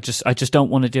 Right. I just don't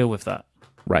want to deal with that.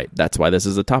 Right. That's why this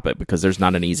is a topic, because there's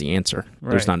not an easy answer.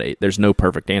 Right. There's no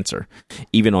perfect answer.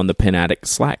 Even on the Pen Addict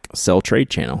Slack sell trade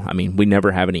channel. I mean, we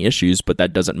never have any issues, but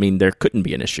that doesn't mean there couldn't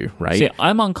be an issue, right? See,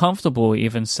 I'm uncomfortable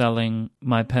even selling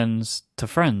my pens to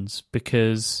friends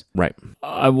because Right.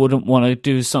 I wouldn't want to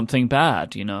do something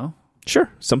bad, you know? Sure.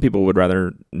 Some people would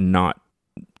rather not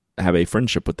have a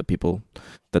friendship with the people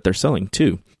that they're selling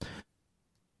to.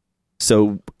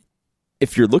 So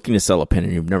if you're looking to sell a pen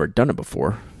and you've never done it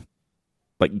before,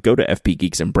 like, go to FP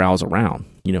Geeks and browse around,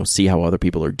 see how other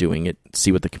people are doing it,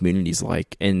 see what the community's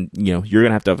like. And, you're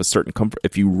going to have a certain comfort.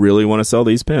 If you really want to sell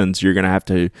these pens, you're going to have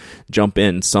to jump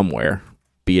in somewhere,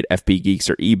 be it FP Geeks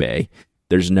or eBay.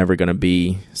 There's never going to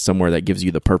be somewhere that gives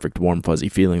you the perfect warm, fuzzy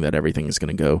feeling that everything is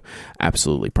going to go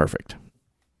absolutely perfect.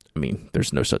 I mean,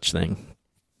 there's no such thing.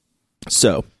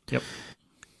 So, Yep.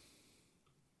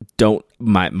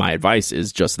 My advice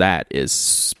is just that, is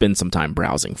spend some time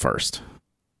browsing first.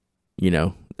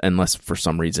 Unless for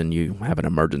some reason you have an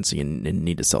emergency and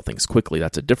need to sell things quickly,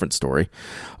 that's a different story.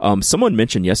 Someone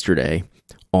mentioned yesterday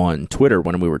on Twitter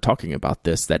when we were talking about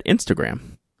this that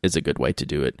Instagram is a good way to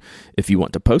do it if you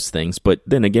want to post things. But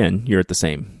then again, you're in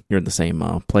the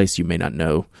same place. You may not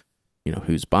know,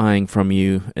 who's buying from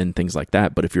you and things like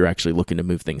that. But if you're actually looking to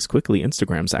move things quickly,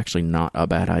 Instagram's actually not a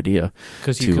bad idea.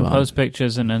 Because you can post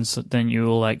pictures and then you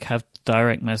will have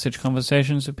direct message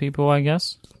conversations with people, I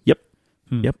guess.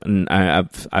 Yep, and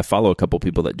I follow a couple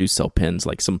people that do sell pens,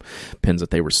 like some pens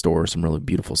that they restore, some really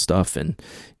beautiful stuff, and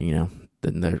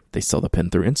then they sell the pen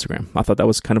through Instagram. I thought that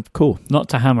was kind of cool. Not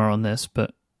to hammer on this,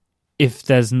 but if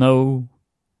there's no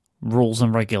rules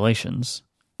and regulations,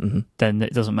 then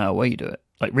it doesn't matter where you do it.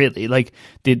 Like, really, the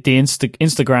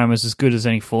Instagram is as good as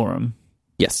any forum.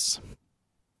 Yes.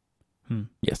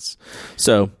 Yes.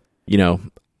 So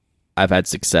I've had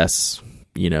success.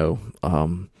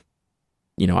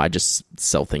 I just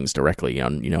sell things directly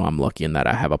on, I'm lucky in that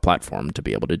I have a platform to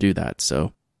be able to do that.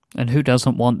 So, and who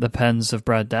doesn't want the pens of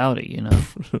Brad Dowdy,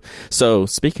 So,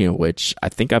 speaking of which, I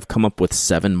think I've come up with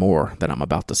 7 more that I'm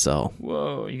about to sell.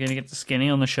 Whoa, you're going to get the skinny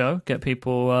on the show? Get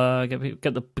people,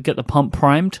 get the pump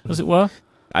primed, as it were?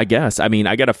 I guess. I mean,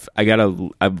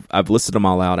 I've listed them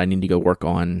all out. I need to go work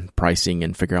on pricing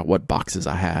and figure out what boxes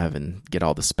I have and get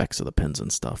all the specs of the pens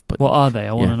and stuff. But what are they?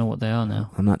 I want to know what they are now.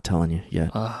 I'm not telling you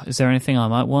yet. Is there anything I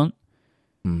might want?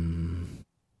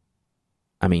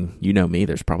 I mean, you know me.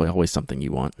 There's probably always something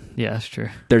you want. Yeah, that's true.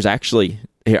 There's actually,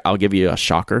 here, I'll give you a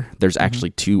shocker. There's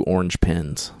actually 2 orange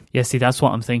pens. Yeah, see, that's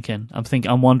what I'm thinking.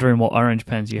 I'm wondering what orange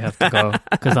pens you have to go,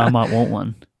 because I might want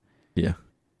one. Yeah.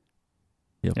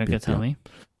 Yep, You're going to tell me?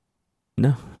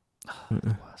 No.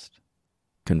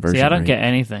 Conversion See, I don't rate. get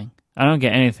anything. I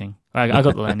got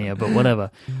the Lanier, but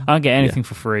whatever. I don't get anything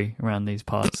for free around these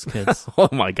parts, kids. Oh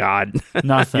my God.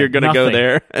 Nothing. You're going to go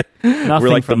there? Nothing. We're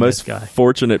like the from most this guy.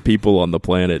 fortunate people on the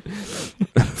planet.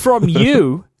 From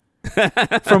you?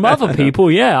 From other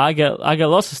people, yeah. I get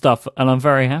lots of stuff, and I'm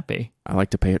very happy. I like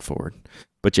to pay it forward.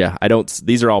 But yeah,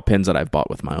 these are all pens that I've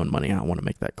bought with my own money. I want to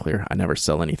make that clear. I never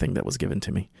sell anything that was given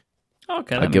to me.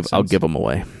 Okay, I'll give them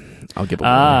away.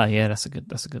 away. Yeah, that's a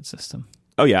good system.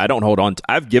 Oh yeah, I don't hold on.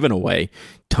 I've given away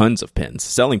tons of pens.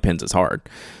 Selling pens is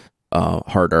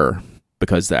harder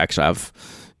because actually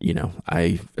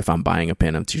if I'm buying a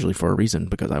pen, it's usually for a reason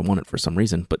because I want it for some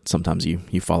reason. But sometimes you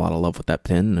fall out of love with that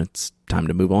pen, and it's time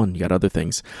to move on. You got other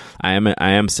things. I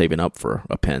am saving up for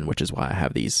a pen, which is why I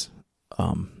have these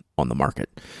on the market.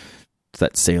 It's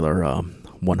that Sailor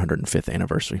 105th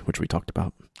anniversary, which we talked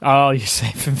about. Oh, you're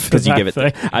saving for because you give it.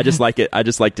 thing. I just like it. I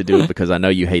just like to do it because I know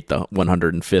you hate the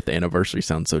 105th anniversary.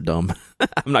 Sounds so dumb.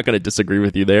 I'm not going to disagree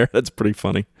with you there. That's pretty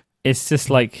funny. It's just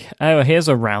like, oh, here's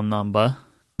a round number.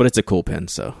 But it's a cool pen,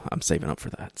 so I'm saving up for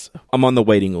that. So I'm on the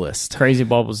waiting list. Crazy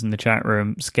Bobbles in the chat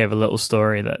room gave a little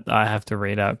story that I have to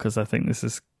read out because I think this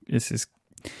is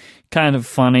kind of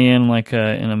funny in like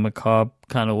in a macabre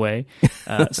kind of way.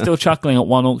 Still chuckling at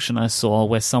one auction I saw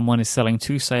where someone is selling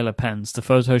 2 Sailor pens. The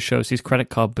photo shows his credit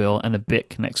card bill and a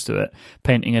Bic next to it,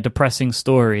 painting a depressing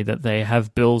story that they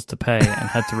have bills to pay and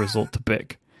had to resort to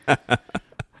Bic.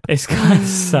 It's kind of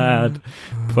sad,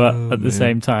 but at the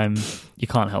same time, you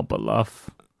can't help but laugh.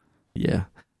 Yeah.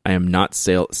 I am not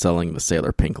selling the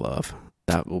Sailor Pink Love.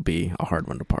 That will be a hard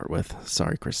one to part with.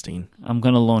 Sorry, Christine. I'm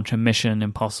going to launch a Mission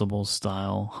Impossible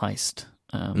style heist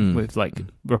with like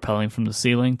rappelling from the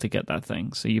ceiling to get that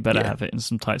thing. So you better have it in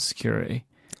some tight security.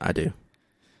 I do.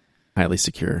 Highly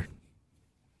secure.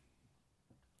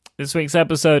 This week's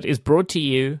episode is brought to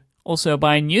you also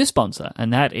by a new sponsor,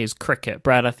 and that is Cricut.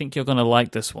 Brad, I think you're going to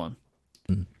like this one.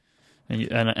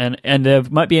 And there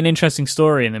might be an interesting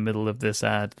story in the middle of this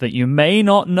ad that you may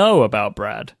not know about,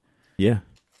 Brad. Yeah.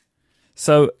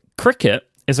 So Cricut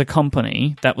is a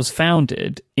company that was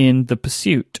founded in the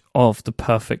pursuit of the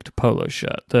perfect polo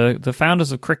shirt. The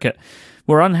founders of Cricut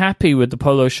were unhappy with the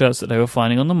polo shirts that they were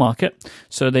finding on the market,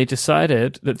 so they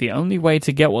decided that the only way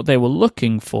to get what they were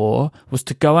looking for was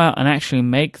to go out and actually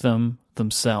make them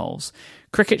themselves.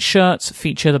 Cricut shirts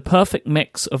feature the perfect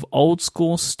mix of old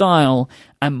school style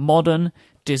and modern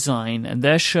design, and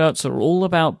their shirts are all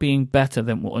about being better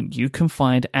than what you can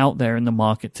find out there in the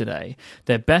market today.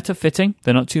 They're better fitting,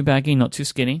 they're not too baggy, not too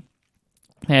skinny.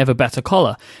 They have a better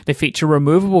collar. They feature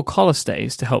removable collar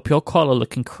stays to help your collar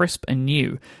looking crisp and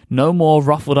new. No more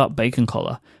ruffled up bacon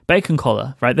collar. Bacon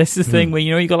collar, right? This is the thing where,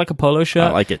 you got like a polo shirt.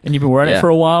 I like it. And you've been wearing it for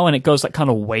a while and it goes like kind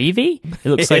of wavy. It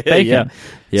looks like bacon.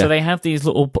 Yeah. So they have these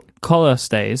little collar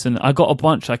stays, and I got a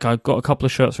bunch. Like I got a couple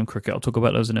of shirts from Cricut. I'll talk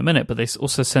about those in a minute. But they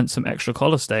also sent some extra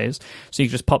collar stays, so you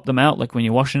just pop them out like when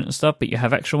you're washing it and stuff. But you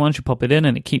have extra ones. You pop it in,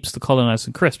 and it keeps the collar nice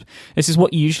and crisp. This is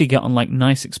what you usually get on like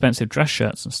nice, expensive dress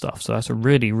shirts and stuff. So that's a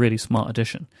really, really smart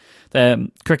addition.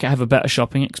 Cricut have a better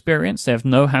shopping experience. They have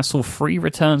no hassle-free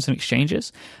returns and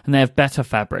exchanges, and they have better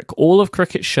fabric. All of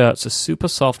Cricut shirts are super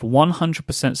soft,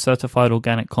 100% certified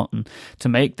organic cotton to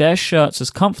make their shirts as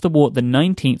comfortable at the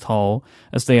 19th hole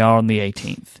as they are on the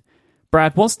 18th.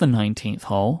 Brad, what's the 19th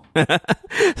hole?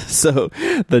 So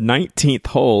the 19th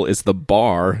hole is the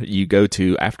bar you go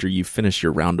to after you finish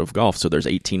your round of golf. So there's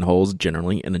 18 holes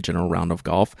generally in a general round of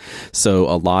golf. So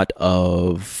a lot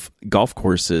of golf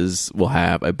courses will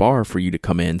have a bar for you to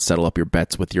come in, settle up your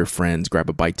bets with your friends, grab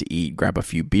a bite to eat, grab a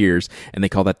few beers, and they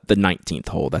call that the 19th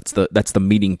hole. That's the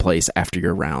meeting place after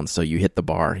your round. So you hit the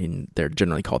bar, and they're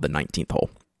generally called the 19th hole.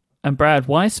 And Brad,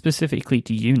 why specifically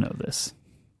do you know this?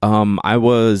 I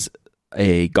was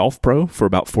a golf pro for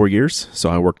about 4 years. So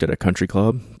I worked at a country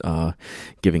club,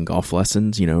 giving golf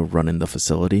lessons, running the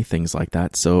facility, things like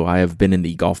that. So I have been in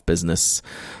the golf business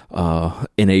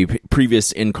in a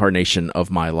previous incarnation of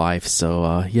my life. So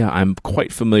I'm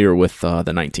quite familiar with the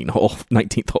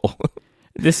 19th hole.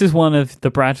 This is one of the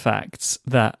Brad facts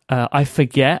that I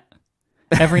forget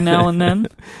every now and then.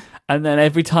 And then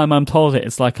every time I'm told it,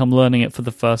 it's like I'm learning it for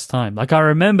the first time. Like I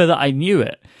remember that I knew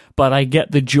it, but I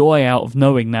get the joy out of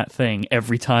knowing that thing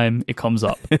every time it comes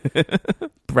up.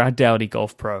 Brad Dowdy,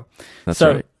 Golf Pro. That's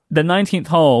right. The 19th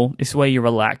hole is where you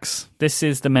relax. This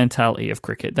is the mentality of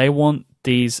Cricut. They want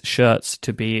these shirts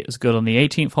to be as good on the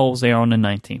 18th hole as they are on the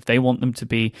 19th. They want them to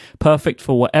be perfect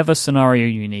for whatever scenario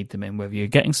you need them in, whether you're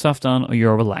getting stuff done or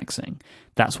you're relaxing.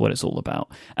 That's what it's all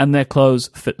about. And their clothes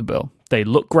fit the bill. They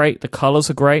look great. The colors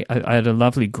are great. I had a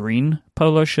lovely green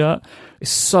polo shirt. It's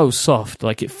so soft.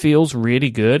 Like, it feels really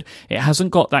good. It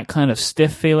hasn't got that kind of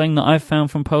stiff feeling that I've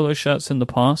found from polo shirts in the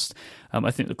past.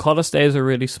 I think the collar stays are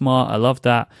really smart. I love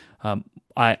that.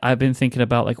 I've been thinking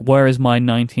about, like, where is my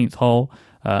 19th hole?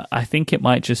 I think it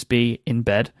might just be in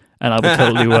bed. And I would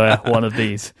totally wear one of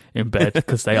these in bed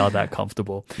because they are that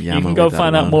comfortable. Yeah, you can go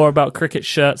find out more about Cricut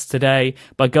shirts today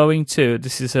by going to,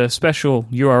 this is a special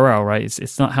URL, right?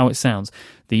 It's not how it sounds.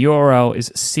 The URL is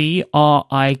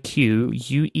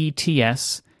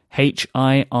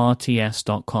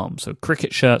CRIQUETSHIRTS.com. So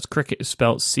Cricut shirts, Cricut is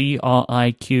spelled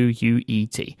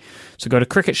CRIQUET. So go to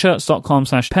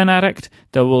cricutshirts.com/penaddict.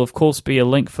 There will, of course, be a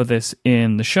link for this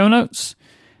in the show notes.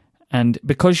 And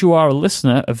because you are a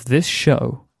listener of this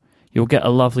show, you'll get a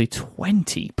lovely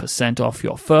 20% off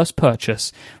your first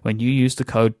purchase when you use the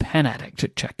code PENADDICT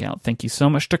at checkout. Thank you so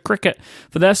much to Cricut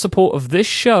for their support of this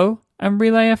show and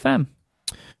Relay FM.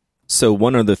 So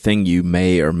one other thing you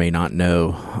may or may not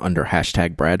know under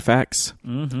 #BradFacts,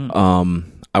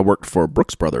 I worked for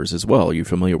Brooks Brothers as well. Are you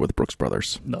familiar with Brooks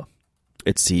Brothers? No.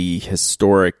 It's the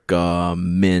historic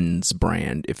men's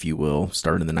brand, if you will,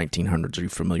 started in the 1900s. Are you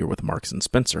familiar with Marks and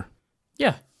Spencer?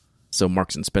 Yeah. So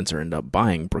Marks and Spencer ended up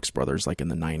buying Brooks Brothers like in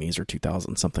the 90s or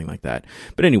 2000s, something like that.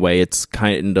 But anyway, it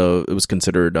was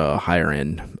considered a higher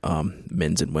end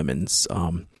men's and women's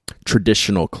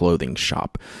traditional clothing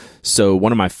shop. So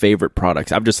one of my favorite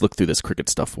products, I've just looked through this Cricut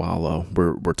stuff while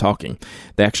we're talking.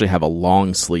 They actually have a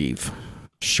long sleeve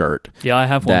shirt. Yeah, I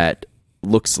have one. That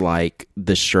looks like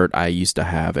the shirt I used to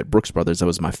have at Brooks Brothers. That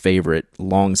was my favorite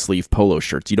long sleeve polo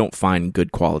shirts. You don't find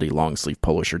good quality long sleeve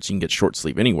polo shirts. You can get short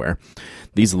sleeve anywhere.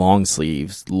 These long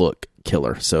sleeves look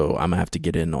killer. So I'm gonna have to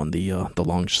get in on the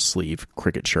long sleeve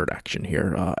Cricut shirt action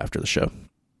here after the show.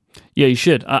 Yeah, you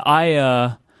should.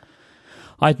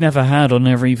 I'd never had or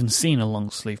never even seen a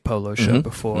long sleeve polo shirt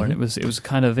before, and it was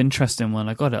kind of interesting when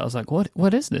I got it. I was like,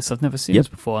 "What is this? I've never seen this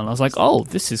before." And I was like, "Oh,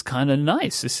 this is kind of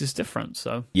nice. This is different."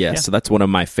 So yeah, so that's one of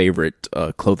my favorite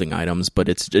clothing items. But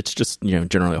it's just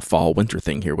generally a fall winter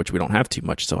thing here, which we don't have too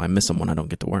much. So I miss them when I don't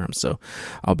get to wear them. So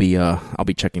I'll be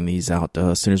checking these out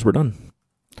as soon as we're done.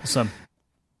 Awesome.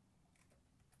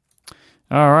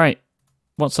 All right,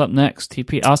 what's up next?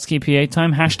 Ask TPA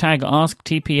time. Hashtag Ask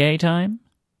TPA time.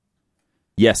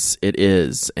 Yes, it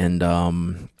is, and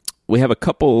we have a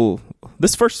couple.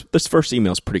 This first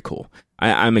email is pretty cool.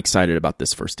 I'm excited about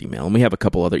this first email, and we have a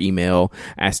couple other email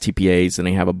Ask TPAs, and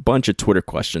they have a bunch of Twitter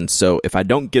questions. So if I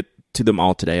don't get to them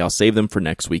all today, I'll save them for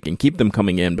next week and keep them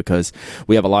coming in because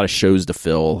we have a lot of shows to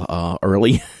fill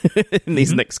early in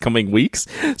these next coming weeks.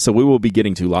 So we will be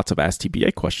getting to lots of Ask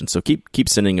TPA questions. So keep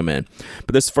sending them in.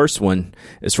 But this first one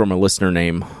is from a listener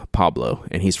named Pablo,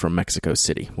 and he's from Mexico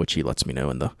City, which he lets me know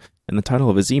in the title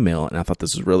of his email, and I thought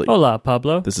this was really... Hola,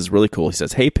 Pablo. This is really cool. He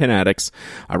says, "Hey, Pen Addicts,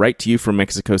 I write to you from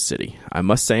Mexico City. I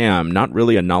must say I'm not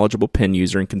really a knowledgeable pen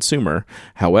user and consumer.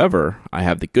 However, I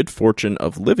have the good fortune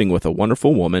of living with a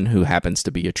wonderful woman who happens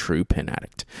to be a true pen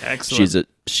addict. Excellent.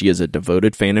 She is a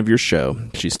devoted fan of your show.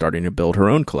 She's starting to build her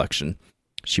own collection.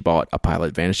 She bought a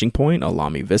Pilot Vanishing Point, a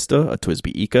Lamy Vista, a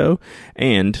TWSBI Eco,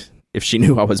 and... if she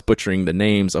knew I was butchering the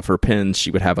names of her pens,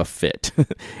 she would have a fit."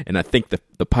 And I think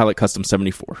the Pilot Custom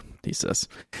 74, he says.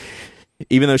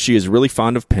 "Even though she is really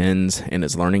fond of pens and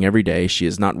is learning every day, she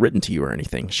has not written to you or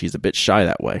anything. She's a bit shy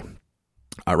that way.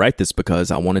 I write this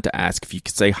because I wanted to ask if you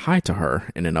could say hi to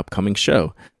her in an upcoming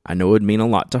show. I know it would mean a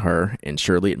lot to her, and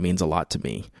surely it means a lot to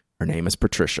me. Her name is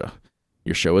Patricia.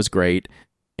 Your show is great,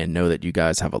 and know that you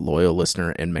guys have a loyal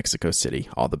listener in Mexico City.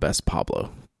 All the best,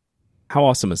 Pablo." How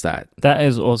awesome is that? That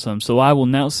is awesome. So I will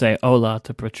now say hola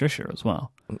to Patricia as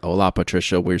well. Hola,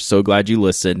 Patricia. We're so glad you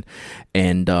listened.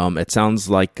 And it sounds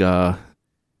like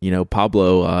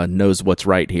Pablo knows what's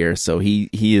right here. So he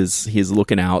is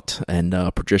looking out. And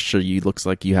Patricia, you looks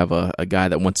like you have a guy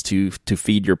that wants to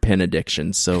feed your pen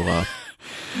addiction. So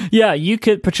yeah,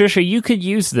 Patricia, you could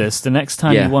use this the next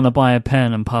time you want to buy a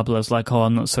pen and Pablo's like, "Oh,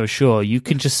 I'm not so sure." You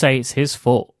can just say it's his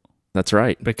fault. That's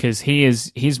right. Because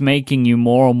he's making you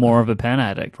more and more of a pen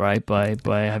addict, right? By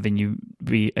having you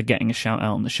be getting a shout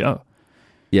out on the show.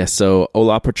 Yeah, so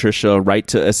hola, Patricia, write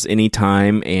to us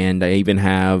anytime. And I even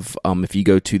have, if you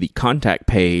go to the contact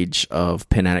page of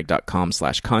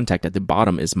penaddict.com/contact, at the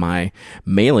bottom is my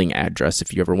mailing address.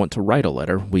 If you ever want to write a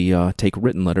letter, we take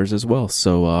written letters as well.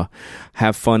 So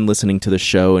have fun listening to the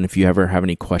show. And if you ever have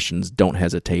any questions, don't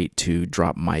hesitate to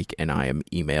drop Mike and I an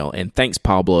email. And thanks,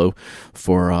 Pablo,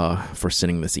 for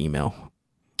sending this email.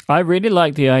 I really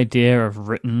like the idea of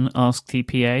written Ask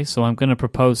TPA, so I'm going to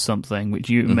propose something which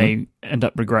you may end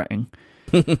up regretting.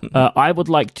 I would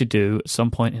like to do, at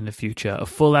some point in the future, a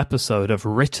full episode of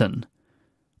written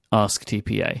Ask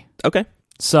TPA. Okay.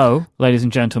 So, ladies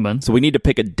and gentlemen... So we need to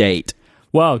pick a date.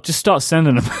 Well, just start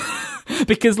sending them.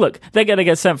 Because, look, they're going to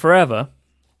get sent forever.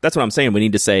 That's what I'm saying. We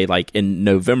need to say, like, in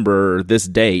November, this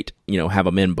date, have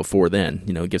them in before then.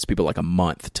 It gives people, like, a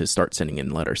month to start sending in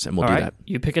letters, and we'll do that.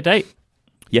 You pick a date.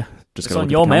 Yeah, just it's on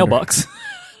your mailbox.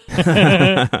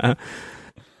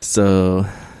 So,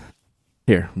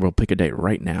 here, we'll pick a date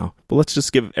right now. But let's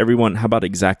just give everyone, how about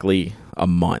exactly a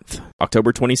month?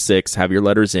 October 26th, have your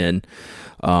letters in,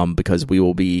 because we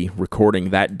will be recording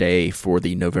that day for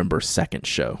the November 2nd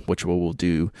show, which we will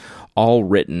do all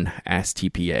written Ask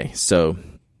TPA. So,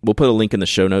 we'll put a link in the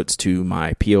show notes to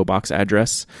my P.O. Box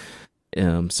address.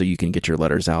 So you can get your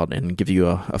letters out and give you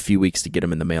a few weeks to get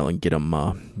them in the mail and get them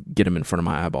in front of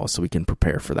my eyeballs so we can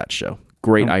prepare for that show.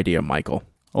 Great idea, Michael.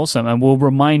 Awesome, and we're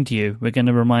going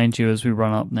to remind you as we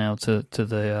run up now to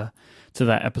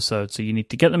that episode. So you need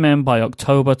to get them in by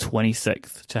October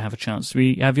 26th to have a chance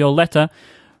to have your letter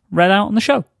read out on the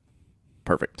show.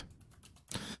 Perfect.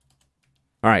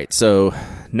 All right, so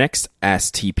next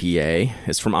Ask TPA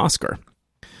is from Oscar.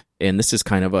 And this is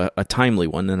kind of a timely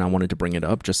one, and I wanted to bring it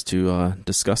up just to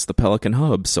discuss the Pelican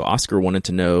Hub. So Oscar wanted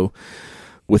to know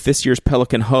With this year's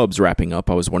Pelican Hubs wrapping up,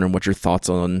 I was wondering what your thoughts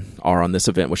are on this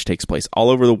event, which takes place all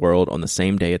over the world on the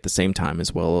same day at the same time,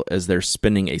 as well as they're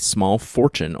spending a small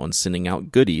fortune on sending out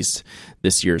goodies.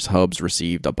 This year's Hubs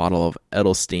received a bottle of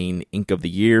Edelstein Ink of the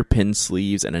Year, pen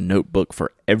sleeves, and a notebook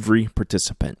for every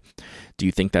participant. Do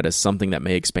you think that is something that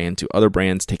may expand to other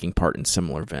brands taking part in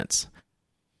similar events?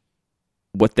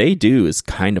 What they do is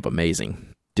kind of amazing.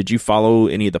 Did you follow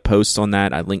any of the posts on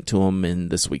that? I linked to them in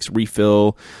this week's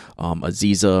refill.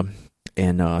 Aziza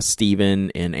and Steven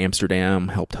in Amsterdam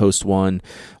helped host one.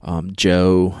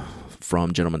 Joe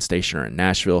from Gentleman Stationer in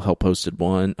Nashville helped host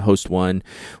one.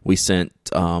 We sent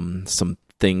some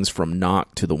things from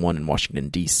Knock to the one in Washington,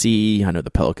 D.C. I know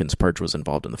the Pelicans Purge was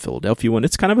involved in the Philadelphia one.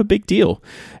 It's kind of a big deal.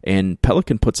 And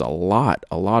Pelican puts a lot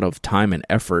of time and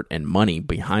effort and money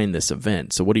behind this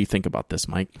event. So what do you think about this,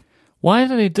 Mike? Why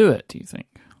do they do it, do you think?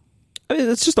 I mean,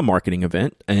 it's just a marketing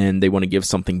event, and they want to give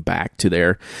something back to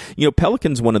their,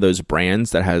 Pelican's one of those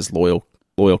brands that has loyal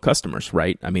customers,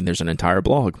 right? I mean, there's an entire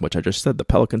blog, which I just said, the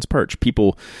Pelicans Perch.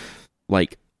 People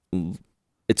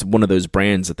it's one of those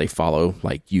brands that they follow,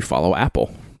 like you follow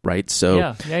Apple, right?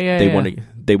 So they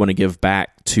want to give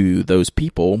back to those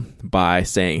people by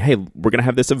saying, hey, we're going to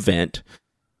have this event.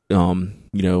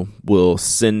 We'll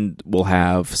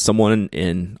have someone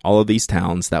in all of these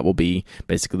towns that will be,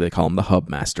 basically they call them the hub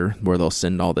master, where they'll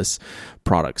send all this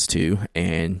products to,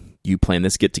 and you plan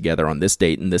this get together on this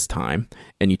date and this time,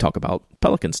 and you talk about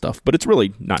Pelican stuff. But it's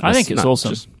really not. I think it's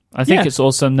awesome. I think it's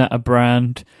awesome that a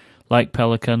brand like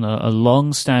Pelican, a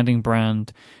long-standing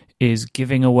brand, is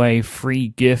giving away free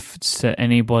gifts to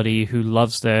anybody who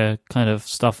loves their kind of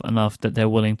stuff enough that they're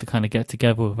willing to kind of get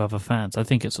together with other fans. I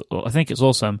think it's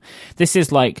awesome. This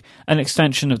is like an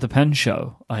extension of the Pen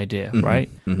Show idea, right?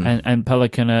 Mm-hmm. And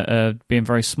Pelican are being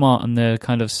very smart, and they're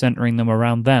kind of centering them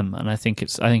around them. And I think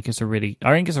it's a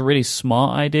really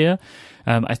smart idea.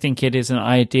 I think it is an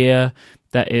idea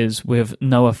that is, with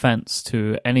no offense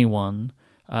to anyone,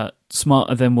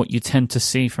 smarter than what you tend to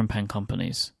see from pen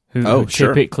companies. Who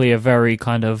typically are very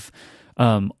kind of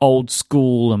old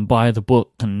school and by the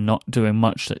book and not doing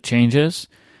much that changes.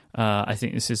 I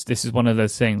think this is one of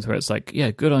those things where it's like,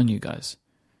 yeah, good on you guys.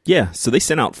 Yeah, so they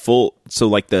sent out so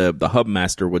like the hub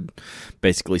master would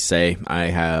basically say, I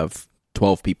have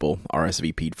 12 people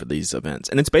RSVP'd for these events.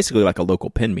 And it's basically like a local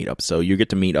pen meetup. So you get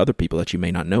to meet other people that you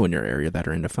may not know in your area that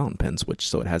are into fountain pens,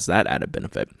 so it has that added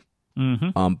benefit.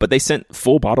 Mm-hmm. But they sent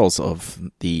full bottles of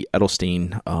the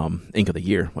Edelstein Ink of the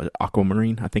Year,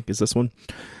 Aquamarine, I think is this one,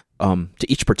 to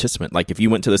each participant. Like if you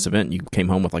went to this event, you came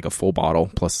home with like a full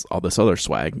bottle plus all this other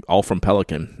swag, all from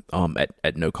Pelican,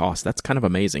 at no cost. That's kind of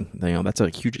amazing. That's a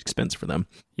huge expense for them.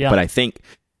 Yeah. But I think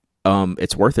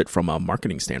it's worth it from a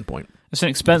marketing standpoint. It's an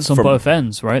expense on both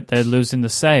ends, right? They're losing the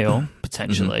sale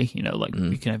potentially.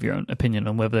 Mm-hmm. You can have your own opinion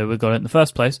on whether they would have got it in the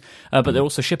first place, but they're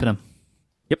also shipping them.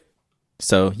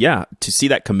 So, yeah, to see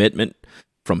that commitment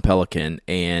from Pelican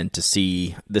and to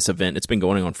see this event, it's been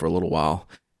going on for a little while,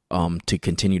 to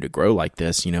continue to grow like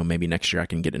this, maybe next year I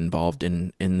can get involved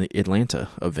in the Atlanta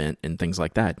event and things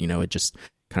like that. It just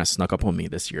kind of snuck up on me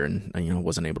this year and,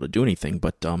 wasn't able to do anything.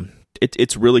 But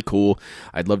it's really cool.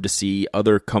 I'd love to see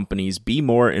other companies be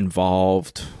more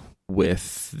involved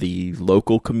with the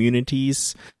local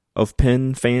communities of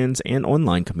pen fans and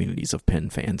online communities of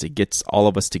pen fans. It gets all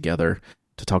of us together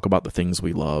to talk about the things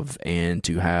we love, and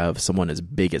to have someone as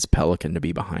big as Pelican to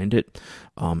be behind it.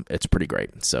 It's pretty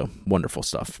great. So wonderful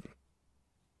stuff.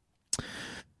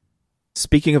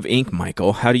 Speaking of ink,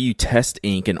 Michael, how do you test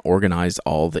ink and organize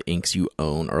all the inks you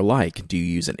own or like? Do you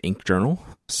use an ink journal,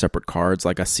 separate cards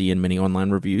like I see in many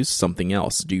online reviews, something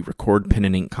else? Do you record pen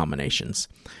and ink combinations?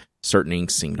 Certain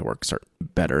inks seem to work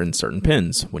better in certain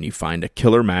pens. When you find a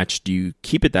killer match, do you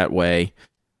keep it that way,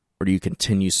 or do you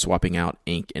continue swapping out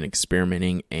ink and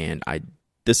experimenting? And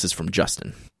this is from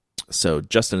Justin. So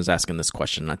Justin is asking this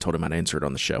question, and I told him I'd answer it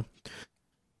on the show.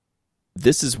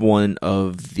 This is one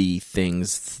of the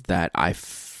things that I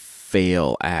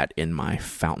fail at in my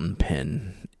fountain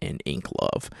pen and ink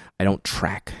love. I don't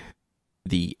track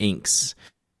the inks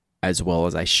as well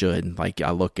as I should. Like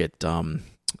I look at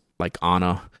like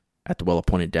Anna at the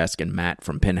Well-Appointed Desk and Matt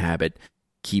from Pen Habit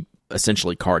keep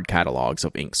essentially card catalogs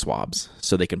of ink swabs,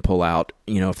 so they can pull out,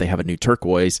 if they have a new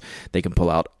turquoise, they can pull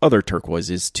out other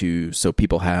turquoises so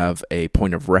people have a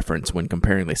point of reference when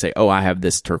comparing. They say, oh, I have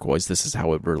this turquoise, this is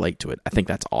how it would relate to it. I think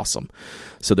that's awesome.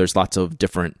 So there's lots of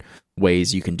different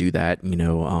ways you can do that.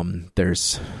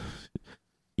 There's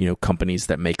companies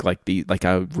that make like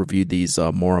I reviewed these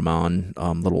Moramon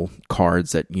little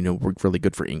cards that work really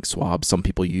good for ink swabs. Some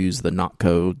people use the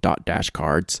Notco dot dash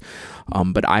cards,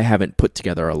 but I haven't put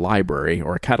together a library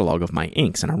or a catalog of my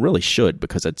inks, and I really should,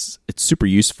 because it's super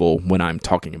useful when I'm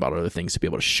talking about other things to be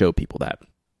able to show people that.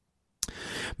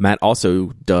 Matt also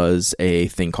does a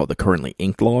thing called the Currently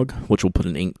Inked log, which we'll put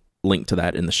an link to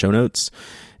that in the show notes.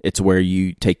 It's where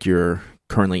you take your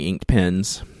currently inked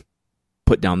pens,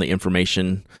 put down the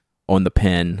information on the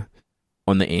pen,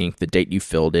 on the ink, the date you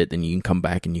filled it, then you can come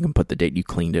back and you can put the date you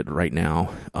cleaned it right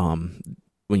now.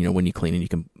 When you clean it, you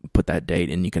can put that date,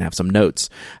 and you can have some notes.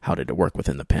 How did it work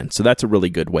within the pen? So that's a really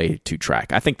good way to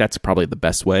track. I think that's probably the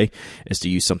best way, is to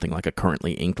use something like a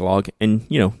Currently Inked log. And,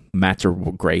 mats are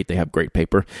great. They have great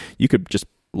paper. You could just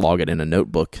log it in a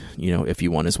notebook, if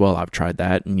you want as well. I've tried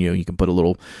that. And, you can put a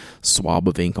little swab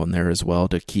of ink on there as well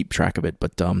to keep track of it.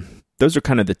 But those are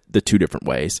kind of the two different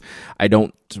ways. I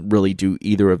don't really do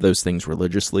either of those things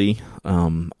religiously,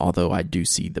 although I do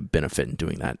see the benefit in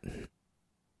doing that.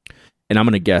 And I'm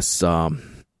going to guess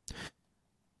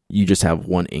you just have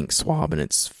one ink swab, and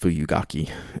it's Fuyugaki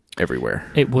everywhere.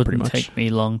 It wouldn't take me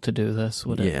long to do this,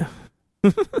 would it?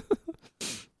 Yeah.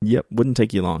 Yep, wouldn't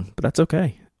take you long, but that's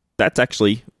okay. That's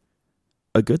actually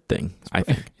a good thing, I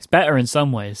think. It's better in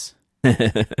some ways. All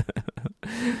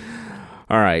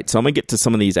right, so I'm gonna get to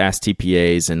some of these Ask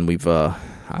TPAs, and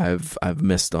I've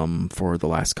missed them for the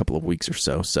last couple of weeks or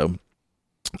so. So,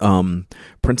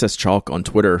 Princess Chalk on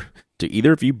Twitter: do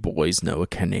either of you boys know a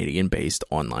Canadian-based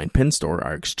online pen store?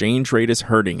 Our exchange rate is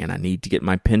hurting, and I need to get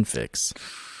my pen fix.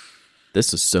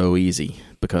 This is so easy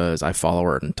because I follow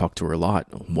her and talk to her a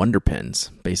lot. Wonder Pens,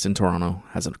 based in Toronto,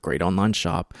 has a great online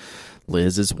shop.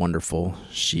 Liz is wonderful.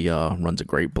 She runs a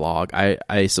great blog.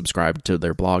 I subscribe to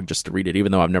their blog just to read it,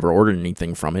 even though I've never ordered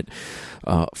anything from it,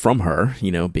 from her,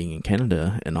 being in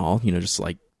Canada and all, just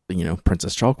like,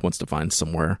 Princess Chalk wants to find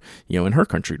somewhere, in her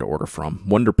country to order from.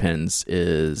 Wonder Pens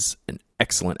is an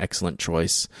excellent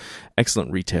choice,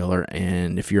 excellent retailer,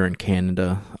 and if you're in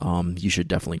Canada, you should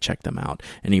definitely check them out.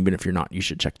 And even if you're not, you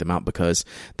should check them out because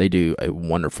they do a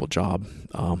wonderful job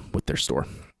with their store.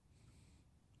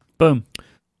 Boom.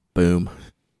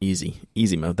 Easy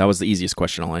mode. That was the easiest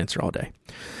question I'll answer all day.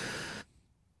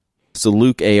 So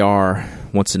Luke AR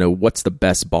wants to know, what's the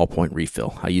best ballpoint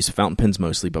refill? I use fountain pens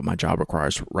mostly, but my job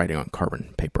requires writing on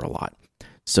carbon paper a lot.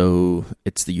 So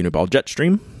it's the Uniball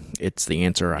Jetstream. It's the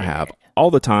answer I have all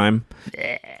the time.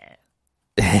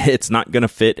 It's not going to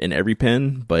fit in every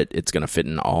pen, but it's going to fit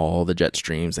in all the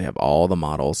Jetstreams. They have all the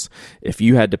models. If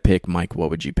you had to pick, Mike, what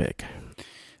would you pick?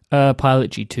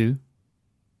 Pilot G2.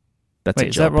 That's Wait,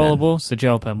 is that rollable? It's a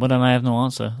gel pen. Well, then I have no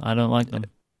answer. I don't like them.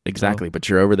 Exactly, but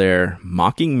you're over there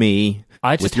mocking me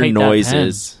with your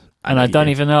noises. And I don't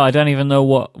even know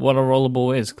what a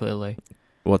rollable is, clearly.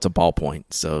 Well, it's a ballpoint,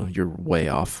 so you're way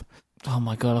off. Oh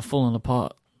my god, I've fallen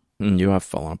apart. You have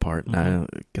fallen apart. Mm-hmm.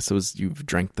 I guess it was you've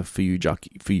drank the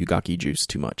Fuyugaki juice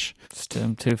too much.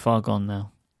 I'm too far gone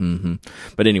now. Mm-hmm.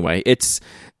 But anyway,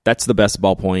 that's the best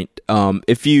ballpoint.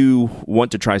 If you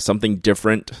want to try something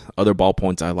different, other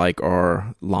ballpoints I like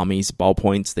are Lami's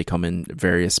ballpoints. They come in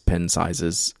various pen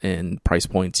sizes and price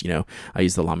points. I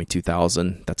use the Lamy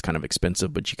 2000. That's kind of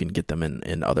expensive, but you can get them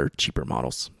in other cheaper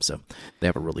models. So they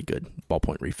have a really good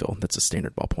ballpoint refill. That's a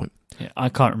standard ballpoint. Yeah, I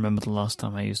can't remember the last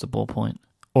time I used a ballpoint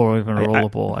or even a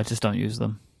rollerball. I just don't use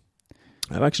them.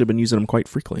 I've actually been using them quite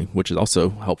frequently, which is also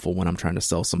helpful when I'm trying to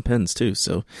sell some pens too.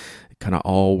 So it kind of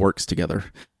all works together.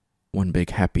 One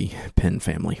big happy pen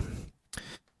family.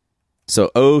 So,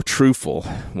 Truthful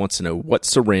wants to know, what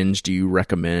syringe do you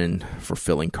recommend for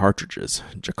filling cartridges?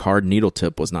 Jacquard needle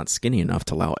tip was not skinny enough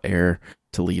to allow air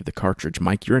to leave the cartridge.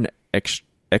 Mike, you're an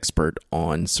expert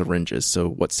on syringes, so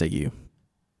what say you?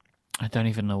 I don't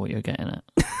even know what you're getting at.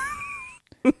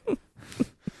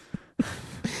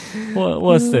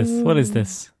 What's this? What is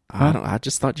this? Huh? I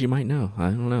just thought you might know. I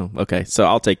don't know. Okay, so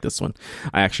I'll take this one.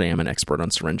 I actually am an expert on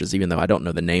syringes, even though I don't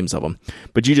know the names of them.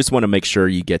 But you just want to make sure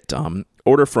you get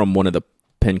order from one of the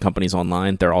pen companies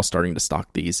online. They're all starting to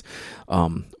stock these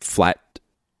flat,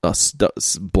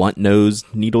 blunt nose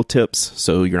needle tips,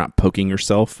 so you're not poking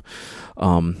yourself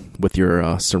with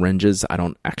your syringes. I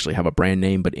don't actually have a brand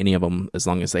name, but any of them, as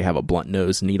long as they have a blunt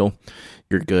nose needle,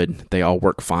 you're good. They all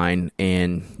work fine,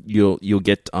 and you'll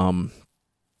get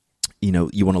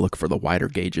you want to look for the wider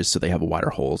gauges so they have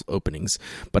wider holes openings.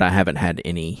 But I haven't had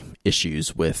any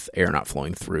issues with air not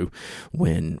flowing through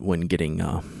when getting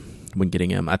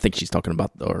them. I think she's talking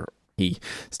about, or he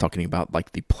is talking about,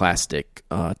 like the plastic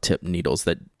tip needles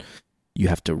that you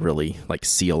have to really like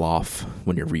seal off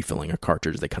when you're refilling a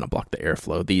cartridge. They kind of block the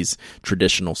airflow. These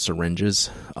traditional syringes,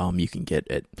 you can get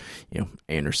at,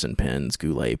 Anderson pens,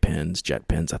 Goulet pens, Jet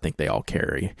pens. I think they all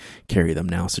carry them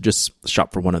now. So just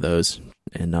shop for one of those,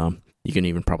 and you can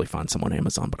even probably find some on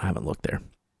Amazon, but I haven't looked there.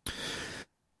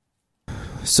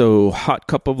 So Hot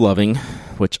Cup of Loving,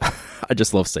 which I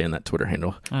just love saying that Twitter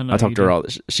handle. I talked to her all.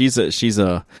 She's an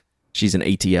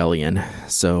ATLian,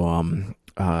 so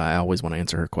I always want to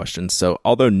answer her questions. So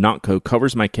although Notco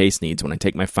covers my case needs when I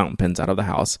take my fountain pens out of the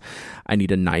house, I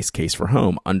need a nice case for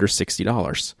home, under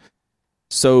 $60.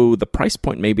 So the price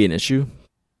point may be an issue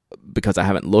because I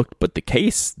haven't looked, but the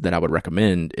case that I would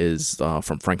recommend is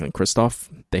from Franklin Christoph.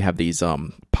 They have these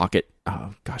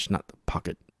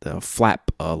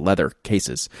flap leather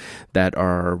cases that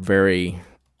are very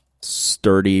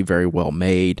sturdy, very well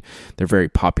made. They're very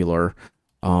popular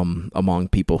among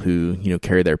people who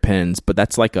carry their pens, but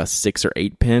that's like a 6 or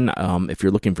 8 pen. If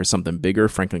you're looking for something bigger,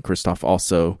 Franklin Christoph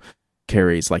also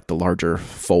carries like the larger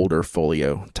folder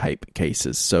folio type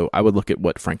cases. So I would look at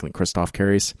what Franklin Christoph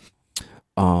carries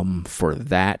for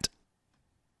that.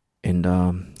 And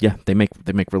they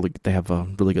have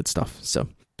really good stuff. So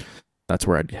that's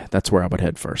where I would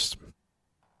head first.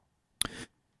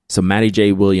 So Maddie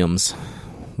J. Williams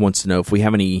wants to know if we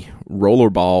have any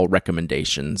rollerball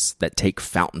recommendations that take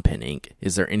fountain pen ink.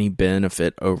 Is there any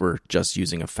benefit over just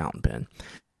using a fountain pen?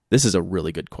 This is a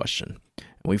really good question.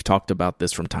 We've talked about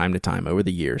this from time to time over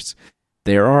the years.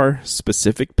 There are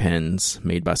specific pens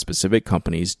made by specific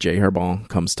companies. J. Herbon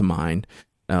comes to mind.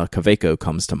 Kaweco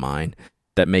comes to mind,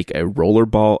 that make a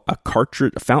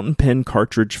fountain pen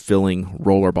cartridge filling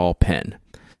rollerball pen.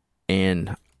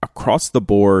 And across the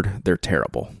board, they're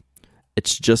terrible.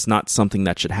 It's just not something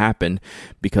that should happen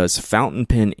because fountain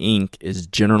pen ink is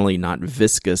generally not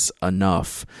viscous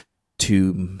enough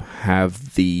to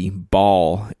have the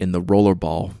ball in the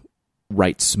rollerball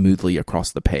write smoothly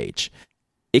across the page.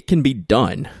 It can be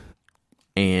done,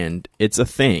 and it's a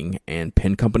thing, and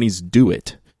pen companies do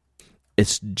it.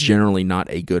 It's generally not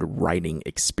a good writing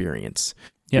experience.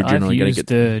 Yeah, I've used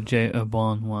the J.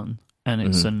 Herbon one, and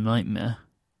it's a nightmare.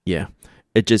 Yeah,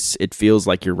 it feels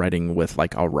like you're writing with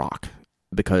like a rock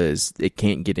because it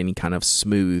can't get any kind of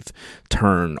smooth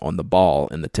turn on the ball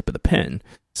and the tip of the pen.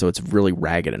 So it's really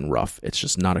ragged and rough. It's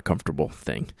just not a comfortable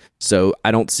thing. So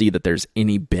I don't see that there's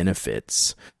any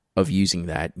benefits of using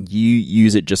that. You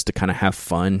use it just to kind of have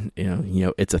fun.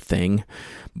 It's a thing,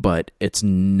 but it's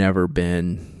never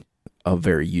been a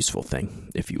very useful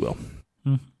thing, if you will.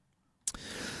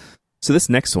 So this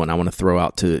next one I want to throw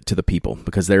out to the people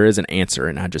because there is an answer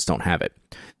and I just don't have it.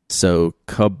 So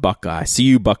Cub Buckeye,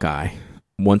 CU Buckeye,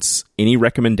 wants any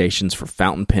recommendations for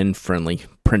fountain pen friendly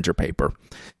printer paper.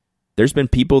 There's been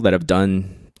people that have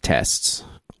done tests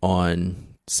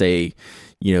on, say,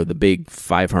 the big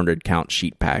 500 count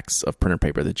sheet packs of printer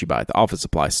paper that you buy at the office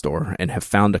supply store and have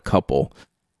found a couple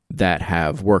that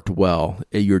have worked well.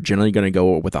 You're generally going to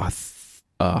go with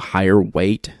a higher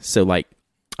weight. So like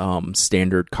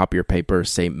standard copier paper,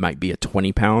 say, might be a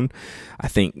 20 pound. I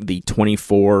think the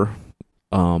 24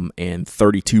 and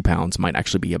 32 pounds might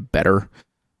actually be a better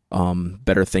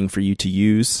thing for you to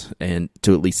use and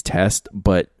to at least test.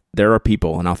 But there are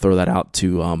people, and I'll throw that out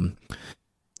to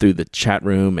through the chat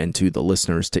room and to the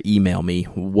listeners to email me,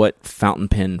 what fountain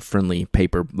pen friendly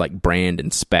paper, like brand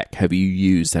and spec, have you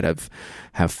used that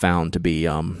have found to be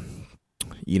a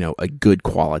good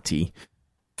quality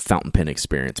fountain pen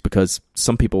experience? Because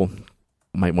some people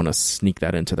might want to sneak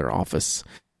that into their office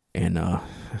and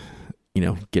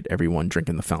get everyone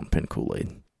drinking the fountain pen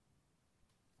Kool-Aid,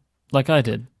 like I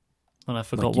did when I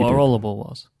forgot what a rollerball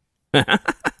was.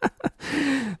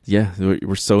 Yeah,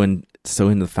 we're so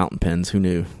into fountain pens. Who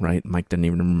knew, right? Mike didn't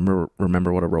even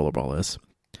remember what a rollerball is.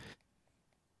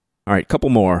 All right, couple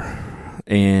more,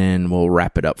 and we'll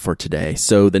wrap it up for today.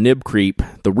 So the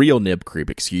real Nib Creep,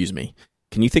 excuse me.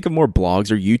 Can you think of more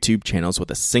blogs or YouTube channels with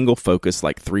a single focus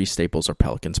like 3 Staples or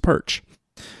Pelican's Perch?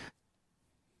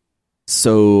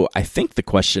 So I think the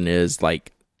question is,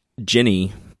 like,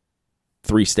 Jenny,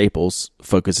 3 Staples,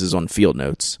 focuses on field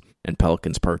notes, and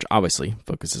Pelican's Perch obviously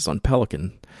focuses on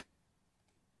Pelican.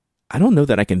 I don't know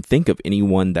that I can think of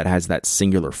anyone that has that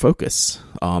singular focus.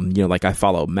 Like I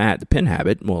follow Matt, the Pen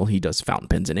Habit. Well, he does fountain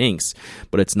pens and inks,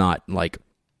 but it's not like,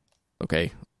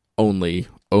 okay, only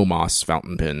Omos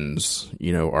fountain pens,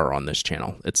 are on this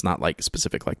channel. It's not like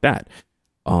specific like that.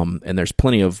 And there's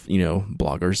plenty of,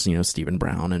 bloggers, Stephen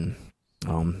Brown and,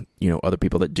 other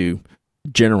people that do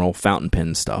general fountain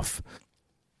pen stuff.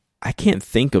 I can't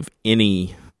think of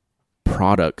any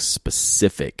product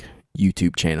specific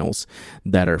YouTube channels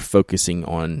that are focusing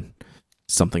on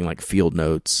something like field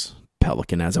notes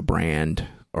Pelikan as a brand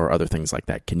or other things like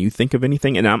that. Can you think of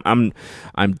anything? And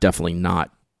I'm definitely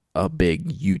not a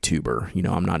big YouTuber.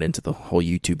 I'm not into the whole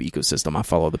YouTube ecosystem. I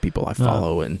follow the people I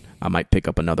follow, and I might pick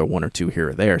up another one or two here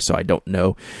or there. So I don't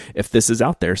know if this is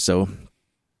out there. So,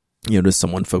 does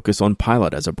someone focus on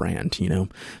Pilot as a brand?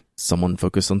 Someone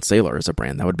focus on Sailor as a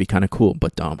brand. That would be kind of cool.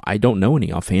 But I don't know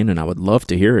any offhand, and I would love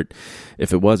to hear it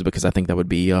if it was, because I think that would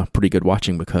be pretty good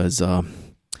watching, because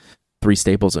Three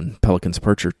Staples and Pelican's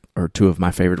Perch are two of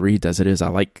my favorite reads as it is. I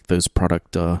like those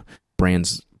product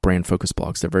brand focus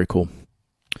blogs. They're very cool.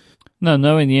 No,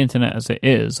 knowing the internet as it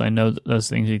is, I know that those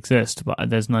things exist, but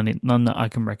there's none that I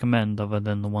can recommend other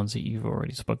than the ones that you've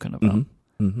already spoken about.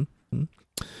 Mm-hmm. Mm-hmm.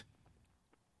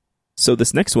 So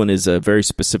this next one is a very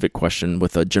specific question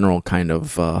with a general kind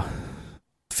of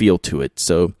feel to it.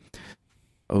 So,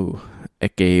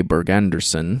 Eke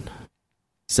Berganderson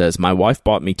says, my wife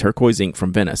bought me turquoise ink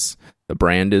from Venice. The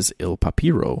brand is Il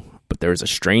Papiro, but there is a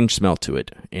strange smell to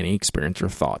it. Any experience or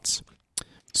thoughts?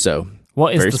 So,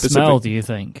 what is the smell, do you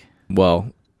think?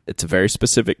 Well, it's very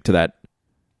specific to that.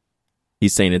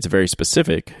 He's saying it's very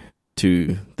specific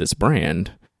to this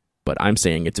brand, but I'm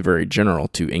saying it's very general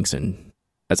to inks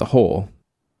as a whole.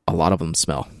 A lot of them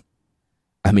smell.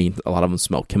 A lot of them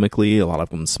smell chemically, a lot of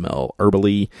them smell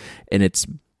herbally, and it's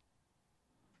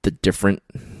the different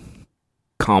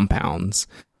compounds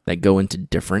that go into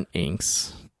different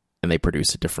inks, and they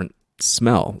produce a different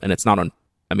smell. And it's not on.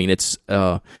 It's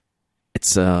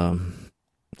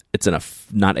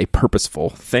not a purposeful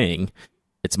thing.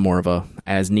 It's more of a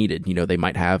as needed. They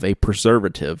might have a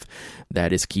preservative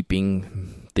that is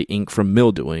keeping the ink from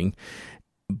mildewing,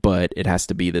 but it has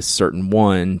to be this certain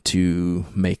one to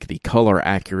make the color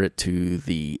accurate to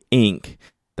the ink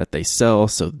that they sell.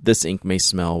 So this ink may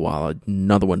smell while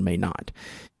another one may not.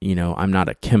 I'm not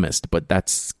a chemist, but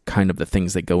that's kind of the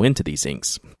things that go into these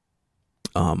inks.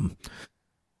 And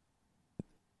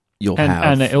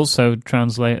it also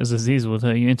translates, as Aziz will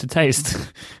tell you, into taste.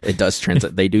 It does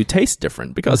translate. They do taste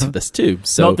different because of this too.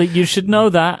 So, not that you should know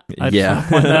that. I just want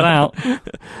to point that out.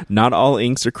 Not all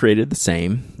inks are created the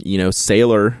same.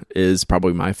 Sailor is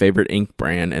probably my favorite ink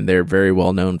brand, and they're very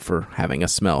well known for having a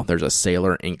smell. There's a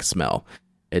Sailor ink smell.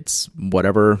 It's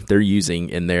whatever they're using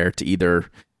in there to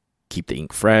either keep the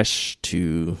ink fresh,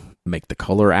 to make the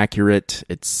color accurate.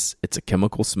 It's a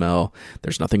chemical smell.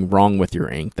 There's nothing wrong with your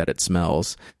ink that it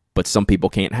smells. But some people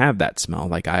can't have that smell.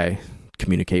 Like, I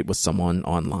communicate with someone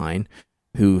online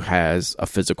who has a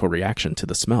physical reaction to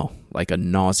the smell, like a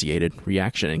nauseated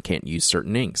reaction, and can't use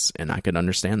certain inks. And I can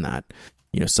understand that.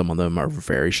 Some of them are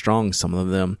very strong.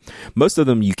 Most of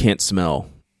them you can't smell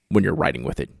when you're writing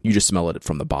with it. You just smell it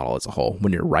from the bottle as a whole.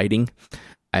 When you're writing,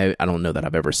 I don't know that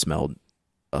I've ever smelled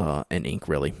an ink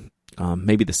really.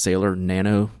 Maybe the Sailor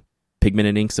Nano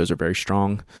pigmented inks. Those are very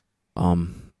strong.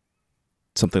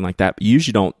 Something like that. But you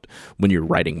usually don't when you're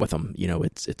writing with them.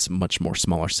 It's much more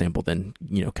smaller sample than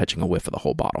catching a whiff of the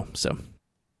whole bottle. So,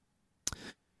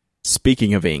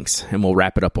 speaking of inks, and we'll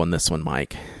wrap it up on this one,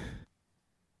 Mike.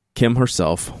 Kim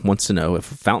herself wants to know if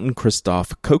Fountain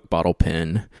Christoph Coke bottle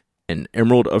pen and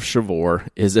Emerald of Chivor,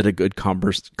 is it a good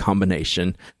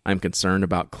combination? I'm concerned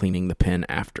about cleaning the pen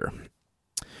after.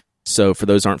 So for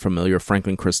those aren't familiar,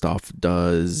 Franklin Christoph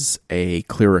does a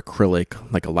clear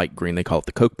acrylic, like a light green. They call it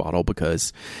the Coke bottle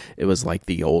because it was like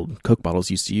the old Coke bottles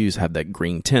used to use, had that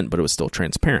green tint, but it was still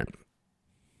transparent.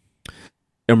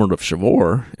 Emerald of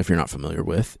Chivor, if you're not familiar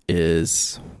with,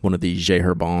 is one of the J.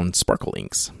 Herbon sparkle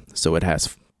inks. So it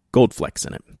has gold flecks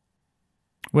in it.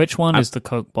 Which one is the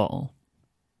Coke bottle?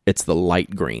 It's the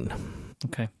light green.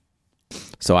 Okay.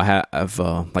 So I have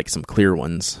like some clear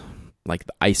ones, like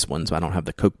the ice ones, but I don't have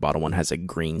the Coke bottle one. Has a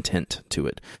green tint to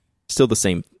it. Still the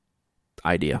same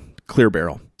idea. Clear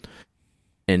barrel.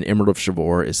 And Emerald of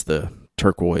Chivor is the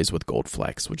turquoise with gold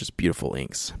flecks, which is beautiful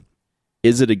inks.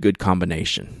 Is it a good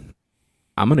combination?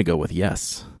 I'm going to go with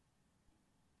yes.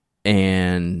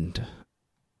 And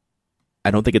I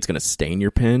don't think it's going to stain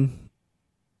your pen.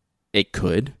 It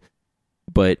could.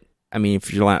 But, I mean,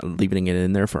 if you're leaving it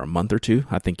in there for a month or two,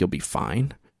 I think you'll be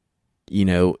fine.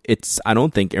 I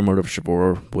don't think Emerald of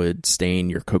Chivor would stain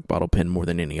your Coke bottle pen more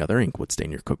than any other ink would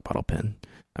stain your Coke bottle pen.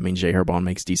 I mean, J. Herbon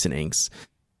makes decent inks.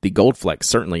 The gold flecks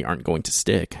certainly aren't going to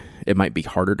stick. It might be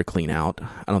harder to clean out.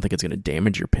 I don't think it's going to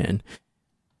damage your pen.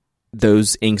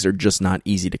 Those inks are just not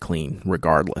easy to clean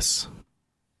regardless.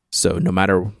 So no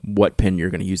matter what pen you're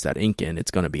going to use that ink in,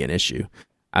 it's going to be an issue.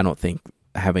 I don't think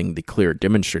having the clear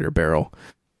demonstrator barrel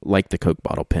like the Coke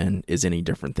bottle pen is any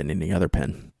different than any other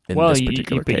pen in this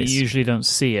particular case. But you usually don't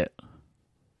see it.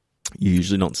 You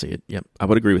usually don't see it. Yep, I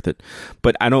would agree with it.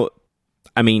 But I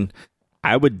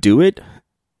would do it.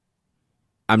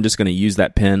 I'm just going to use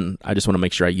that pen. I just want to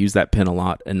make sure I use that pen a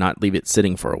lot and not leave it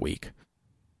sitting for a week.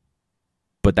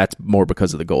 But that's more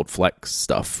because of the Gold Flex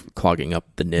stuff clogging up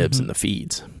the nibs and the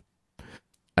feeds,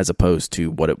 as opposed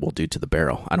to what it will do to the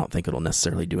barrel. I don't think it'll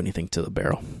necessarily do anything to the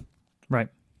barrel. Right.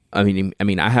 I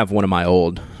mean, I have one of my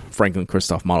old Franklin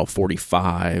Christoph Model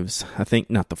 45s. I think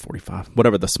not the 45,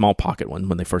 whatever, the small pocket one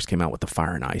when they first came out with the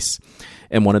Fire and Ice,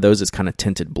 and one of those is kind of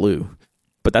tinted blue,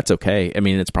 but that's okay. I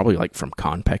mean, it's probably like from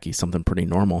Konpeki, something pretty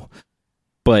normal.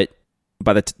 But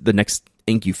by the next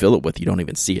ink you fill it with, you don't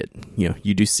even see it. You know,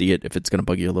 you do see it if it's going to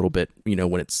bug you a little bit. You know,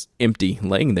 when it's empty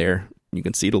laying there, you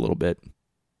can see it a little bit.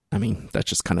 I mean, that's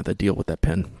just kind of the deal with that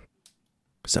pen.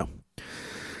 So,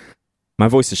 my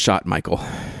voice is shot, Michael.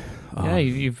 Yeah,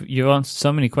 you've answered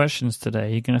so many questions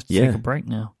today. You're gonna have to take a break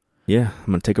now. Yeah, I'm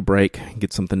gonna take a break,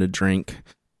 get something to drink,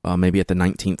 maybe at the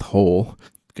 19th hole.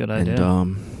 Good idea.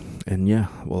 And yeah,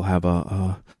 we'll have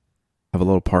a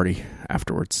little party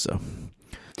afterwards. So,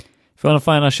 if you want to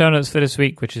find our show notes for this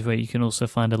week, which is where you can also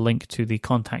find a link to the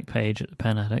contact page at the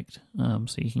Pen Addict,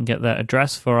 so you can get that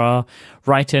address for our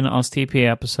write-in Ask TP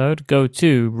episode, go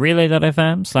to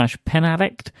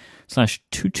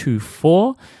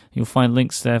relay.fm/penaddict/224. You'll find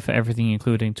links there for everything,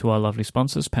 including to our lovely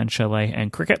sponsors, Pen Chalet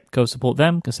and Cricket. Go support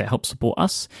them because they help support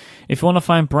us. If you want to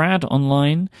find Brad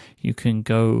online, you can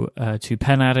go to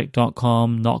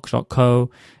penaddict.com,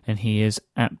 knock.co, and he is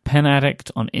at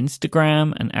penaddict on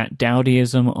Instagram and at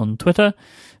Dowdyism on Twitter.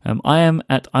 I am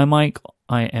at imyke,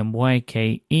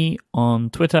 IMYKE on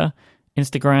Twitter,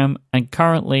 Instagram, and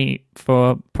currently,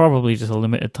 for probably just a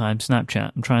limited time,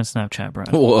 Snapchat. I'm trying Snapchat,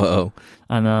 Brad. Whoa.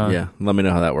 And, yeah, let me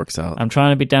know how that works out. I'm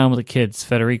trying to be down with the kids.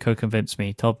 Federico convinced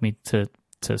me, told me to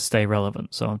stay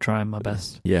relevant, so I'm trying my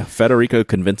best. Yeah, Federico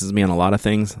convinces me on a lot of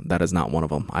things. That is not one of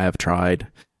them. I have tried,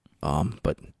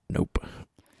 but nope.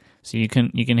 So you can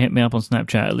hit me up on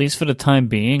Snapchat, at least for the time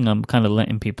being. I'm kind of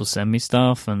letting people send me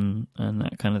stuff and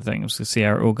that kind of thing. So see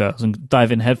how it all goes and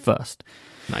dive in head first.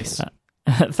 Nice.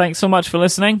 Thanks so much for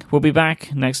listening. We'll be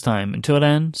back next time. Until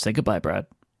then, say goodbye, Brad.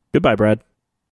 Goodbye, Brad.